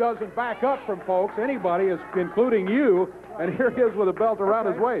Davis doesn't back up from folks, anybody, including you. And here he is with a belt around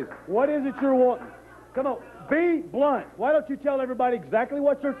his waist. What is it you're wanting? Come on, be blunt. Why don't you tell everybody exactly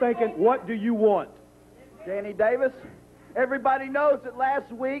what you're thinking? What do you want? Danny Davis, everybody knows that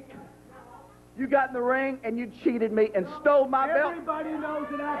last week you got in the ring and you cheated me and stole my belt. Everybody knows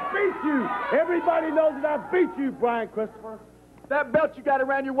that I beat you. Everybody knows that I beat you, Brian Christopher. That belt you got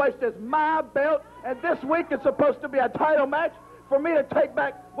around your waist is my belt, and this week is supposed to be a title match for me to take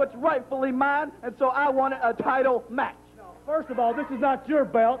back what's rightfully mine, and so I wanted a title match. First of all, this is not your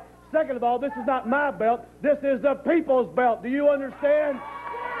belt. Second of all, this is not my belt. This is the people's belt. Do you understand?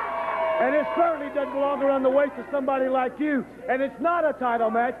 And it certainly doesn't belong around the waist of somebody like you. And it's not a title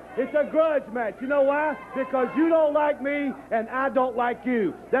match. It's a grudge match. You know why? Because you don't like me and I don't like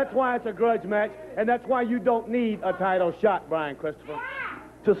you. That's why it's a grudge match, and that's why you don't need a title shot, Brian Christopher.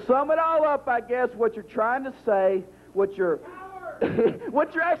 To sum it all up, I guess what you're trying to say, what you're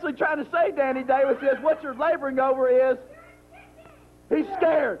actually trying to say, Danny Davis, is what you're laboring over is he's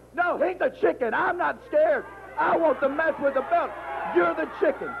scared. No, he's the chicken. I'm not scared. I want the match with the belt. You're the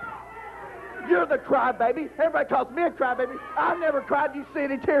chicken. You're the crybaby. Everybody calls me a crybaby. I've never cried. You see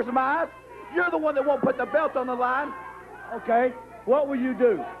any tears in my eyes? You're the one that won't put the belt on the line. Okay, what will you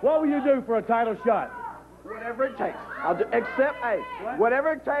do? What will you do for a title shot? Whatever it takes. I'll do, except, hey,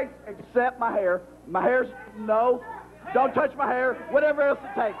 whatever it takes except my hair. My hair's, no, don't touch my hair. Whatever else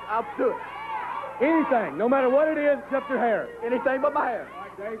it takes, I'll do it. Anything, no matter what it is, except your hair. Anything but my hair.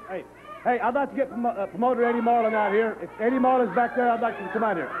 Hey, I'd like to get promoter Eddie Marlin out here. If Eddie Marlin's back there, I'd like him to come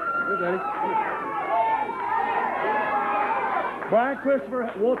out here. Here's Eddie. Brian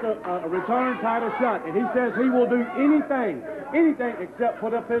Christopher wants a return title shot, and he says he will do anything except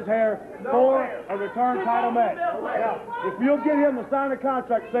put up his hair for a return title match. Now, if you'll get him to sign a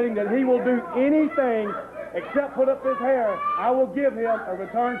contract stating that he will do anything except put up his hair, I will give him a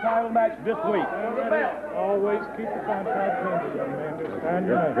return title match this week. Always keep the contract pending, young man. Just sign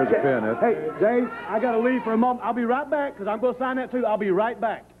your name. Here's a pin, Ed. Hey, Dave, I got to leave for a moment. I'll be right back because I'm going to sign that too. I'll be right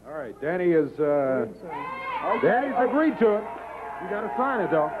back. All right, Danny is, Danny's agreed to it. You got to sign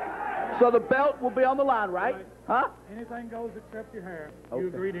it, though. So the belt will be on the line, right? Huh? Anything goes except your hair. You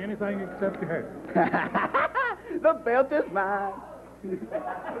agree to anything except your hair. The belt is mine.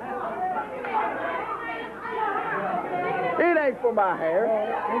 It ain't for my hair.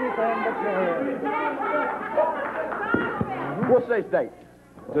 Anything but your hair. What's today's date?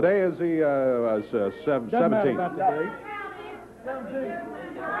 Today is the 17th.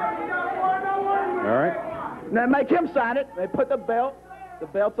 All right. Now make him sign it. They put the belt's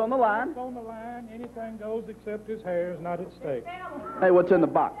on the line. It's on the line. Anything goes except his hair is not at stake. Hey, what's in the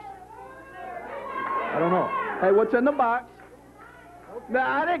box? I don't know. Hey, what's in the box?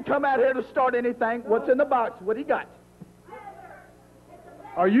 Now, I didn't come out here to start anything. What's in the box? What do you got?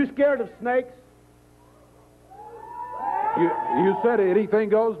 Are you scared of snakes? You said anything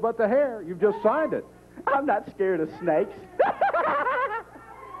goes but the hair. You've just signed it. I'm not scared of snakes.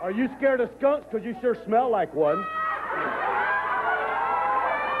 Are you scared of skunks? Because you sure smell like one.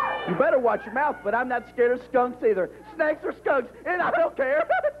 You better watch your mouth, but I'm not scared of skunks either. Snakes or skunks, and I don't care.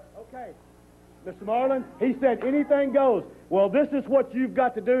 Okay. Mr. Marlin, he said anything goes. Well, this is what you've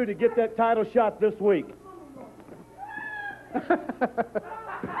got to do to get that title shot this week.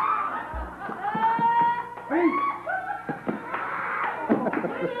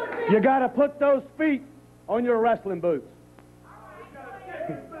 You got to put those feet on your wrestling boots.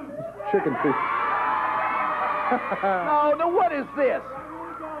 Chicken feet. No, what is this?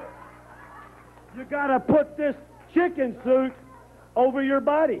 You got to put this chicken suit over your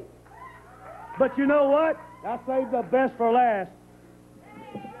body. But you know what? I saved the best for last.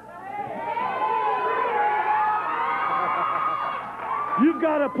 You've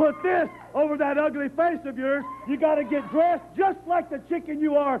got to put this over that ugly face of yours. You got to get dressed just like the chicken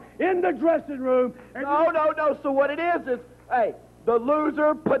you are in the dressing room. And No. So what it is, hey, the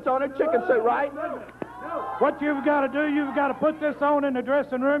loser puts on a chicken suit, right? What you've got to do, you've got to put this on in the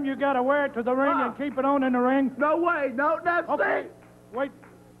dressing room. You've got to wear it to the ring and keep it on in the ring. No way. No, that's Okay. Wait.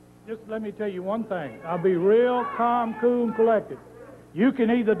 Just let me tell you one thing. I'll be real calm, cool, and collected. You can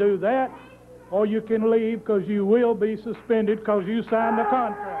either do that or you can leave because you will be suspended because you signed the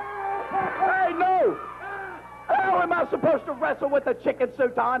contract. Hey, no! How am I supposed to wrestle with a chicken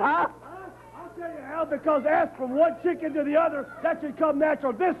suit on, huh? I'll tell you how, because ask from one chicken to the other, that should come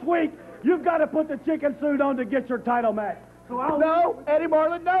natural. This week, you've got to put the chicken suit on to get your title match. So No, Eddie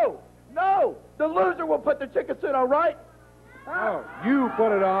Marlin, no. No, the loser will put the chicken suit on, right? Oh, you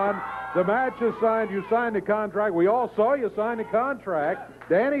put it on. The match is signed. You signed the contract. We all saw you sign the contract.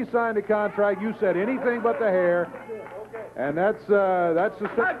 Danny signed the contract. You said anything but the hair. And that's the...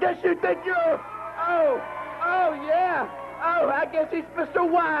 I guess you think you're... Oh, yeah. Oh, I guess he's Mr.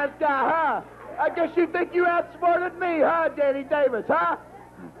 Wise Guy, huh? I guess you think you outsmarted me, huh, Danny Davis, huh?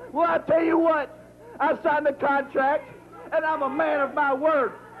 Well, I tell you what. I signed the contract, and I'm a man of my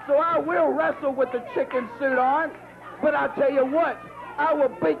word. So I will wrestle with the chicken suit on. But I tell you what, I will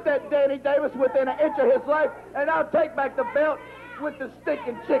beat that Danny Davis within an inch of his life, and I'll take back the belt with the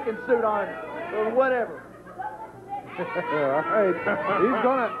stinking chicken suit on, or whatever. All right. He's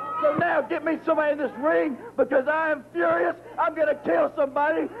gonna... So now get me somebody in this ring, because I am furious. I'm going to kill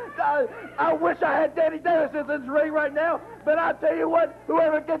somebody. I wish I had Danny Davis in this ring right now, but I tell you what,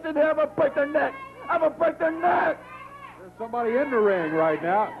 whoever gets in here, I'm going to break their neck. I'm going to break their neck. There's somebody in the ring right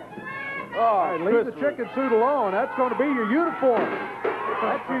now. All right, leave the chicken suit alone. That's going to be your uniform.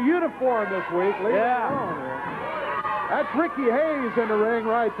 That's your uniform this week. Leave it alone here. That's Ricky Hayes in the ring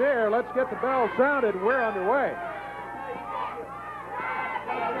right there. Let's get the bell sounded. We're underway.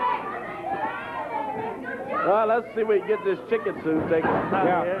 Well, let's see if we can get this chicken suit taken out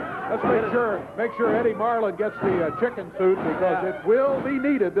Yeah. here. Let's make sure Eddie Marlin gets the chicken suit because it will be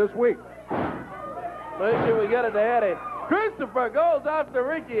needed this week. Make sure we get it to Eddie. Christopher goes after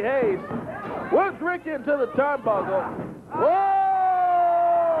Ricky Hayes. Works Ricky into the turnbuckle.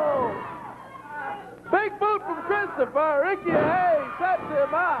 Whoa! Big boot from Christopher. Ricky Hayes sets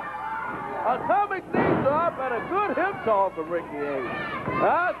him up. Atomic knee drop and a good hip toss from Ricky Hayes.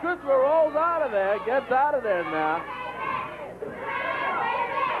 Christopher rolls out of there, gets out of there now.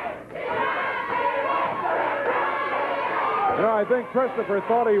 You know, I think Christopher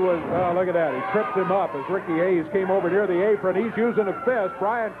thought he was, look at that, he tripped him up as Ricky Hayes came over near the apron. He's using a fist.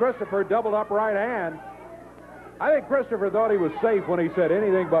 Brian Christopher doubled up right hand. I think Christopher thought he was safe when he said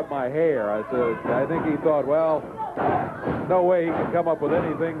anything but my hair. I think he thought, well, no way he can come up with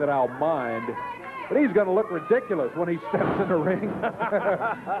anything that I'll mind. But he's going to look ridiculous when he steps in the ring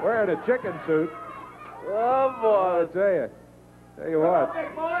wearing a chicken suit. Oh, boy. I tell you what,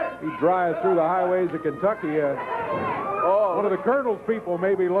 he drives through the highways of Kentucky. One of the Colonel's people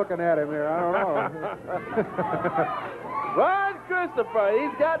may be looking at him here. I don't know. Brian Christopher,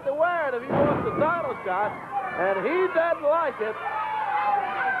 he's got to wear it if he wants the title shot, and he doesn't like it.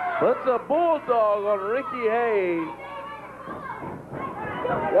 Puts a bulldog on Ricky Hayes.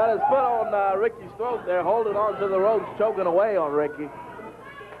 Got his foot on Ricky's throat there, holding on to the ropes, choking away on Ricky.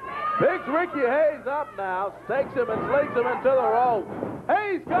 Picks Ricky Hayes up now, takes him and slings him into the rope.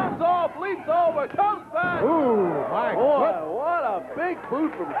 Hayes comes off, leaps over, comes back. Ooh, my Boy, what a big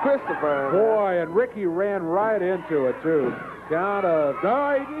boot from Christopher. Boy, and Ricky ran right into it, too. Count of...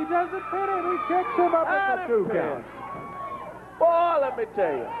 No, he doesn't pin him. He kicks him up at the 2 count. Boy, let me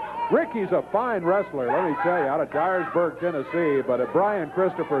tell you. Ricky's a fine wrestler, let me tell you, out of Dyersburg, Tennessee. But Brian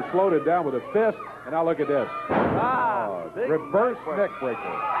Christopher slowed it down with a fist. And now look at this. Reverse neck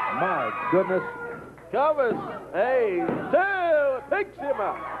breaker. My goodness. Covers Hayes, 2, picks him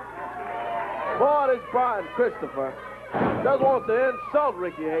up. Boy, this Brian Christopher just wants to insult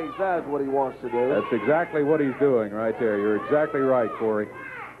Ricky Hayes. That's what he wants to do. That's exactly what he's doing right there. You're exactly right, Corey.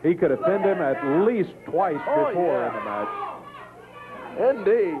 He could have pinned him at least twice before in the match.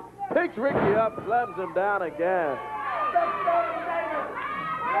 Indeed. Picks Ricky up, slams him down again.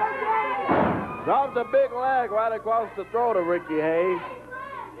 Drops a big leg right across the throat of Ricky Hayes.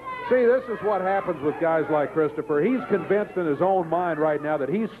 See, this is what happens with guys like Christopher. He's convinced in his own mind right now that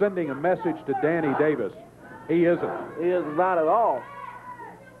he's sending a message to Danny Davis. He isn't. He is not at all.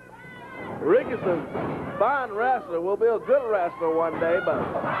 Ricky's a fine wrestler. Will be a good wrestler one day, but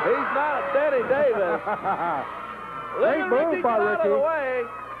he's not a Danny Davis. Look at Ricky get out of the way.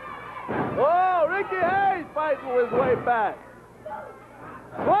 Oh, Ricky Hayes fighting his way back.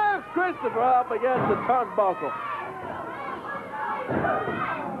 Slams Christopher up against the turnbuckle.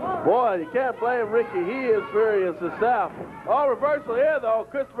 Boy, you can't blame Ricky. He is furious himself. Oh, reversal here, though.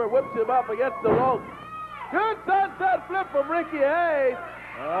 Christopher whips him up against the rope. Good sunset flip from Ricky Hayes.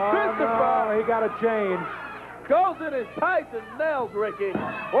 Christopher, no, he got a change. Goes in his tights and nails Ricky.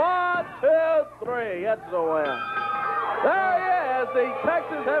 1, 2, 3. That's the win. There he is, the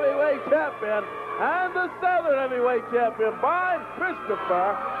Texas heavyweight champion and the Southern heavyweight champion, Brian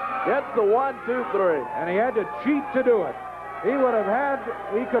Christopher, gets the 1, 2, 3. And he had to cheat to do it. He could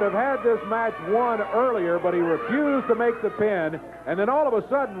have had this match won earlier, but he refused to make the pin. And then all of a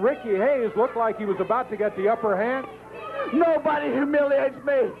sudden, Ricky Hayes looked like he was about to get the upper hand. Nobody humiliates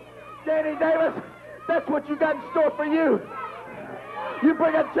me. Danny Davis, that's what you got in store for you. You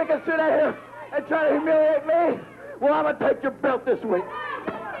bring a chicken suit out here and try to humiliate me? Well, I'm going to take your belt this week.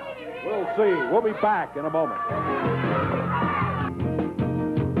 We'll see. We'll be back in a moment.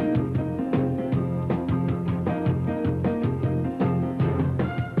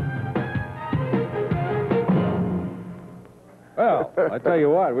 Well, I tell you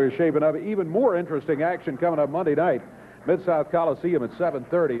what, we're shaping up even more interesting action coming up Monday night. Mid-South Coliseum at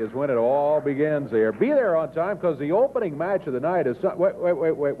 7:30 is when it all begins there. Be there on time because the opening match of the night is...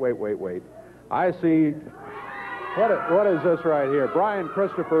 Wait. I see... What is this right here? Brian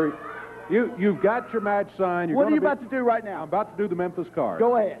Christopher, you've got your match signed. What are you about to do right now? I'm about to do the Memphis card.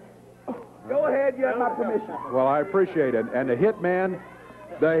 Go ahead. Go ahead, you have my permission. Well, I appreciate it. And the Hitman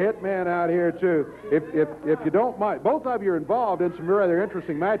out here, too. If you don't mind, both of you are involved in some rather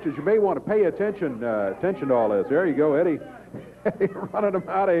interesting matches. You may want to pay attention to all this. There you go, Eddie. Running them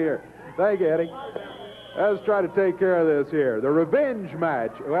out of here. Thank you, Eddie. Let's try to take care of this here. The revenge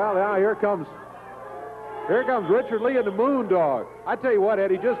match. Well, now here comes Richard Lee and the Moondog. I tell you what,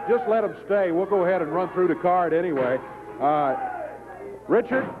 Eddie, just let them stay. We'll go ahead and run through the card anyway.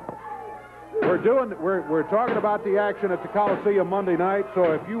 Richard, we're talking about the action at the Coliseum Monday night,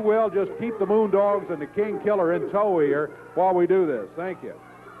 so if you will, just keep the Moondogs and the King Killer in tow here while we do this. Thank you.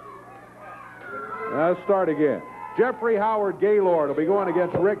 Let's start again. Jeffrey Howard Gaylord will be going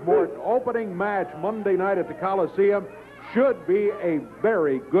against Rick Morton. Opening match Monday night at the Coliseum should be a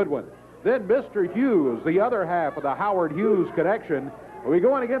very good one. Then Mr. Hughes, the other half of the Howard Hughes connection, will be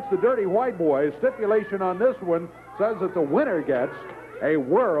going against the Dirty White Boys. Stipulation on this one says that the winner gets a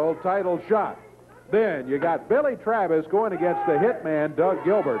world title shot. Then you got Billy Travis going against the Hitman, Doug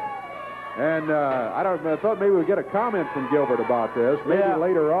Gilbert. And I thought maybe we'd get a comment from Gilbert about this, maybe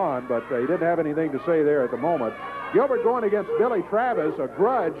later on, but he didn't have anything to say there at the moment. Gilbert going against Billy Travis, a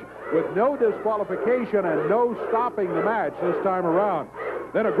grudge with no disqualification and no stopping the match this time around.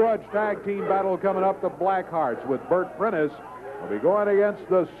 Then a grudge tag team battle coming up, the Blackharts, with Bert Prentice will be going against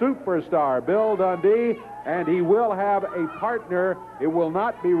the superstar, Bill Dundee, and he will have a partner. It will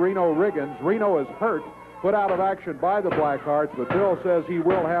not be Reno Riggins. Reno is hurt, put out of action by the Blackharts, but Bill says he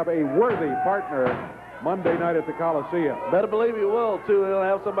will have a worthy partner Monday night at the Coliseum. Better believe he will, too. He'll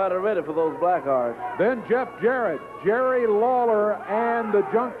have somebody ready for those Blackharts. Then Jeff Jarrett, Jerry Lawler, and the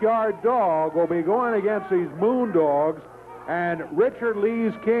Junkyard Dog will be going against these Moondogs and Richard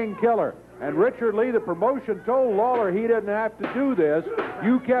Lee's King Killer. And Richard Lee, the promotion, told Lawler he didn't have to do this.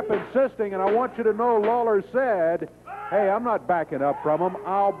 You kept insisting, and I want you to know Lawler said, hey, I'm not backing up from him.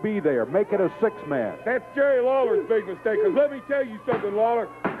 I'll be there. Make it a six-man. That's Jerry Lawler's big mistake, because let me tell you something, Lawler.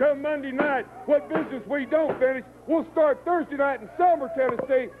 Come Monday night, what business we don't finish, we'll start Thursday night in Selmer,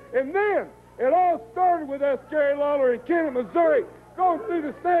 Tennessee, and then it all started with us, Jerry Lawler, in Kennett, Missouri, going through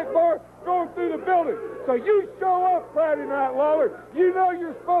the snack bar, going through the building. So you show up Friday night, Lawler. You know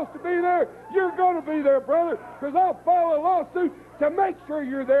you're supposed to be there. You're going to be there, brother, because I'll file a lawsuit to make sure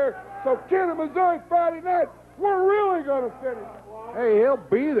you're there. So Kennett, Missouri, Friday night, we're really going to finish. Hey, he'll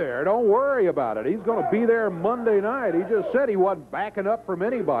be there. Don't worry about it. He's going to be there Monday night. He just said he wasn't backing up from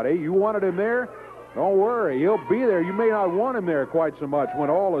anybody. You wanted him there? Don't worry. He'll be there. You may not want him there quite so much when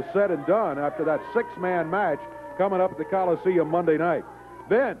all is said and done after that six-man match coming up at the Coliseum Monday night.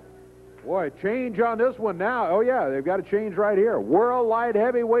 Then, boy, change on this one now. Oh, yeah, they've got a change right here. World Light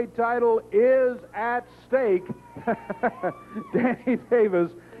Heavyweight title is at stake. Danny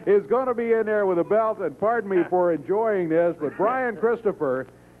Davis is going to be in there with a belt, and pardon me for enjoying this, but Brian Christopher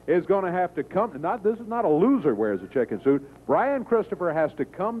is going to have to come. This is not a loser wears a chicken suit. Brian Christopher has to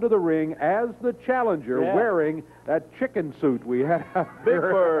come to the ring as the challenger wearing that chicken suit we had Big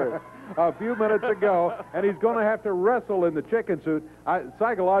Bird. a few minutes ago, and he's going to have to wrestle in the chicken suit.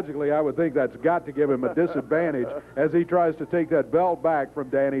 Psychologically, I would think that's got to give him a disadvantage as he tries to take that belt back from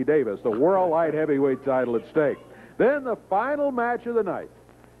Danny Davis, the World Light Heavyweight title at stake. Then the final match of the night,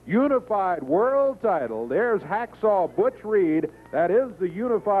 Unified World title. There's Hacksaw Butch Reed. That is the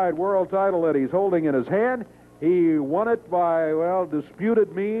Unified World title that he's holding in his hand. He won it by, well,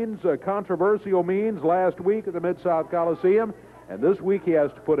 disputed means, controversial means last week at the Mid-South Coliseum. And this week he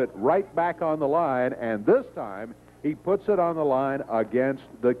has to put it right back on the line, and this time he puts it on the line against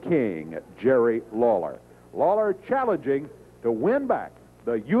the King, Jerry Lawler. Lawler challenging to win back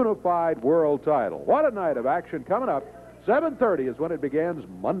the Unified World title. What a night of action coming up. 7:30 is when it begins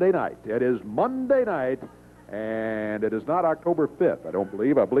Monday night. It is Monday night, and it is not October 5th, I don't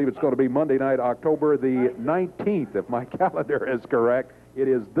believe. I believe it's going to be Monday night, October the 19th, if my calendar is correct. It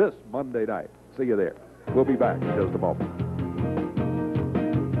is this Monday night. See you there. We'll be back in just a moment.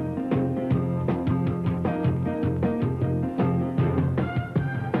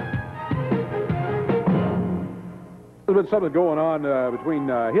 There's been something going on between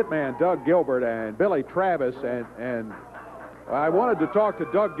Hitman Doug Gilbert and Billy Travis, and I wanted to talk to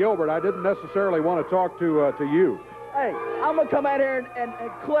Doug Gilbert. I didn't necessarily want to talk to you. Hey, I'm going to come out here and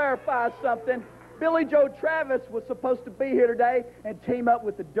clarify something. Billy Joe Travis was supposed to be here today and team up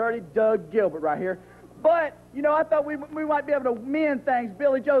with the dirty Doug Gilbert right here. But, you know, I thought we might be able to mend things.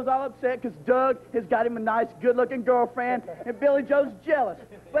 Billy Joe's all upset because Doug has got him a nice, good-looking girlfriend, and Billy Joe's jealous.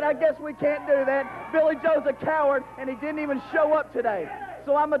 But I guess we can't do that. Billy Joe's a coward, and he didn't even show up today.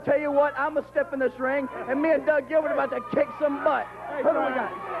 So I'm going to tell you what, I'm going to step in this ring, and me and Doug Gilbert are about to kick some butt. Hey, who do we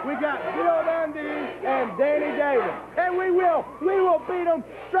got? We got Cujo Dundee and Danny Davis. And we will beat them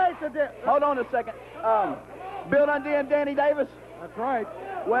straight to death. Hold on a second. Bill Dundee and Danny Davis? That's right.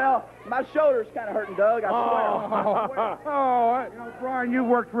 Well, my shoulder's kind of hurting, Doug, I swear. You know, Brian, you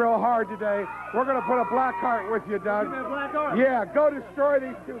worked real hard today. We're going to put a Blackheart with you, Doug. You mean Blackheart? Yeah, go destroy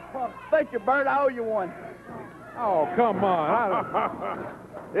these two punks. Thank you, Bert. I owe you one. Oh, come on.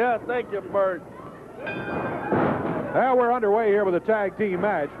 Yeah, thank you, Bert. Well, we're underway here with a tag team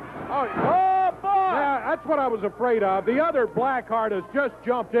match. Oh, boy! Yeah, that's what I was afraid of. The other Blackheart has just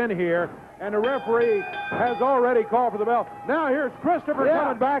jumped in here, and the referee has already called for the bell. Now here's Christopher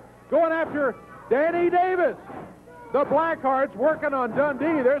coming back, going after Danny Davis. The Blackhearts working on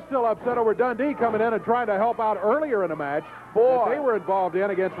Dundee. They're still upset over Dundee coming in and trying to help out earlier in the match that they were involved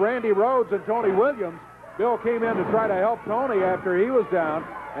in against Randy Rhodes and Tony Williams. Bill came in to try to help Tony after he was down,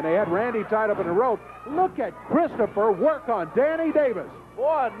 and they had Randy tied up in the rope. Look at Christopher work on Danny Davis.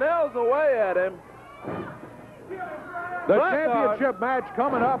 Boy, nails away at him. The championship match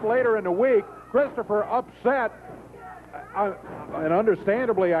coming up later in the week. Christopher upset, and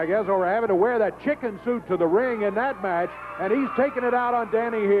understandably, I guess, over having to wear that chicken suit to the ring in that match, and he's taking it out on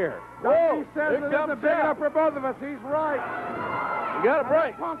Danny here. Whoa, he says it isn't big enough for both of us. He's right. You got a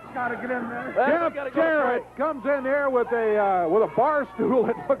break. Punk's got to get in there. Jeff Jarrett comes in there with a bar stool,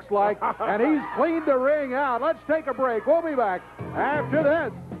 it looks like, and he's cleaned the ring out. Let's take a break. We'll be back after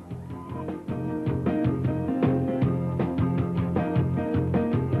this.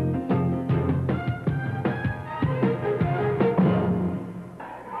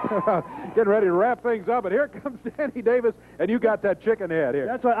 Getting ready to wrap things up, and here comes Danny Davis, and you got that chicken head here.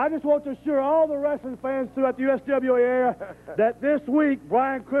 That's right. I just want to assure all the wrestling fans throughout the USWA area that this week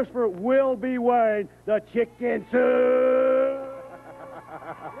Brian Christopher will be wearing the chicken suit.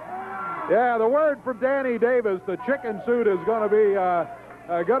 Yeah, the word from Danny Davis, the chicken suit is going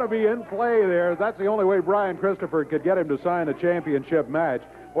to be in play there. That's the only way Brian Christopher could get him to sign a championship match.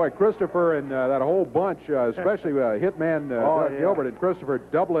 Boy, Christopher and that whole bunch, especially Hitman Gilbert and Christopher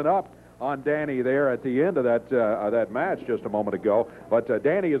doubling up on Danny there at the end of that match just a moment ago. But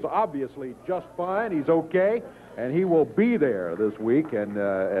Danny is obviously just fine. He's okay, and he will be there this week. And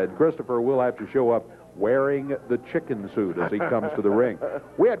Christopher will have to show up wearing the chicken suit as he comes to the ring.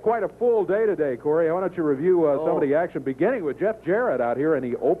 We had quite a full day today, Corey. Why don't you review some of the action, beginning with Jeff Jarrett out here in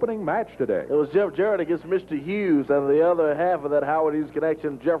the opening match today. It was Jeff Jarrett against Mr. Hughes, and the other half of that Howard Hughes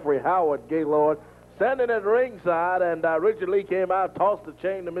connection, Jeffrey Howard, Gaylord, standing at ringside, and Richard Lee came out, tossed the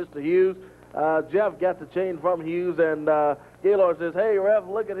chain to Mr. Hughes. Jeff got the chain from Hughes, and Gaylord says, "Hey, ref,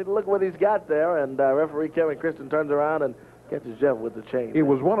 look what he's got there." And referee Kevin Christian turns around and catches Jeff with the chain. It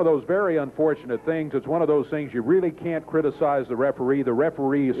was one of those very unfortunate things. It's one of those things you really can't criticize the referee. The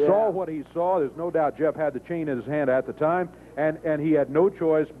referee saw what he saw. There's no doubt Jeff had the chain in his hand at the time, and he had no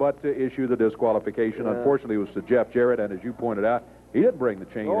choice but to issue the disqualification. Unfortunately, it was to Jeff Jarrett, and as you pointed out, He didn't bring the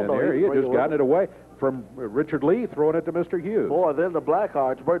chain in there. He had just gotten it away from Richard Lee, throwing it to Mr. Hughes. Boy, then the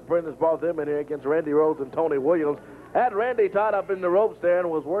Blackharts, Bert Prentice brought them in here against Randy Rhodes and Tony Williams. Had Randy tied up in the ropes there and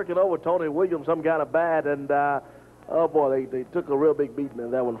was working over Tony Williams some kind of bad, and oh boy, they took a real big beating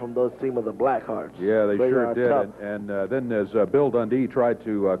in that one from those team of the Blackharts. Yeah, they sure did. And then as Bill Dundee tried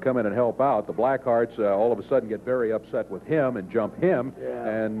to come in and help out, the Blackharts all of a sudden get very upset with him and jump him. Yeah.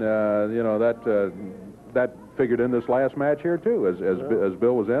 And you know, that figured in this last match here too, as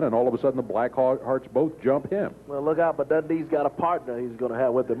Bill was in, and all of a sudden the Blackharts both jump him. Well, look out, but Dundee's got a partner he's going to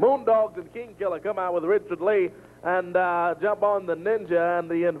have with him. Moondogs and King Killer come out with Richard Lee and jump on the Ninja and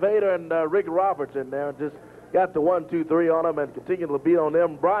the Invader and Rick Robertson there, and just got the 1-2-3 on them and continue to beat on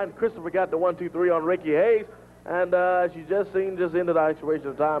them. Brian Christopher got the 1-2-3 on Ricky Hayes, and as you just seen, just into the expiration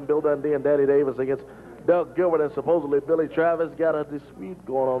of time, Bill Dundee and Danny Davis against Doug Gilbert, and supposedly Billy Travis got a dispute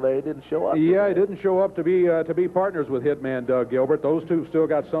going on there. He didn't show up. Yeah, he didn't show up to be partners with Hitman Doug Gilbert. Those two still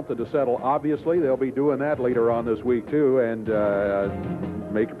got something to settle. Obviously, they'll be doing that later on this week too, and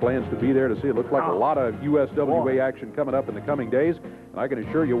make plans to be there to see. It looks like a lot of USWA action coming up in the coming days, and I can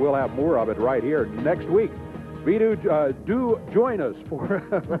assure you we'll have more of it right here next week. Do join us for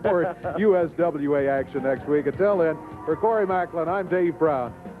USWA action next week. Until then, for Corey Macklin, I'm Dave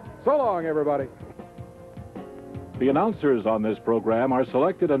Brown. So long, everybody. The announcers on this program are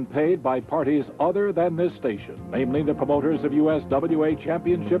selected and paid by parties other than this station, namely the promoters of USWA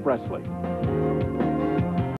Championship Wrestling.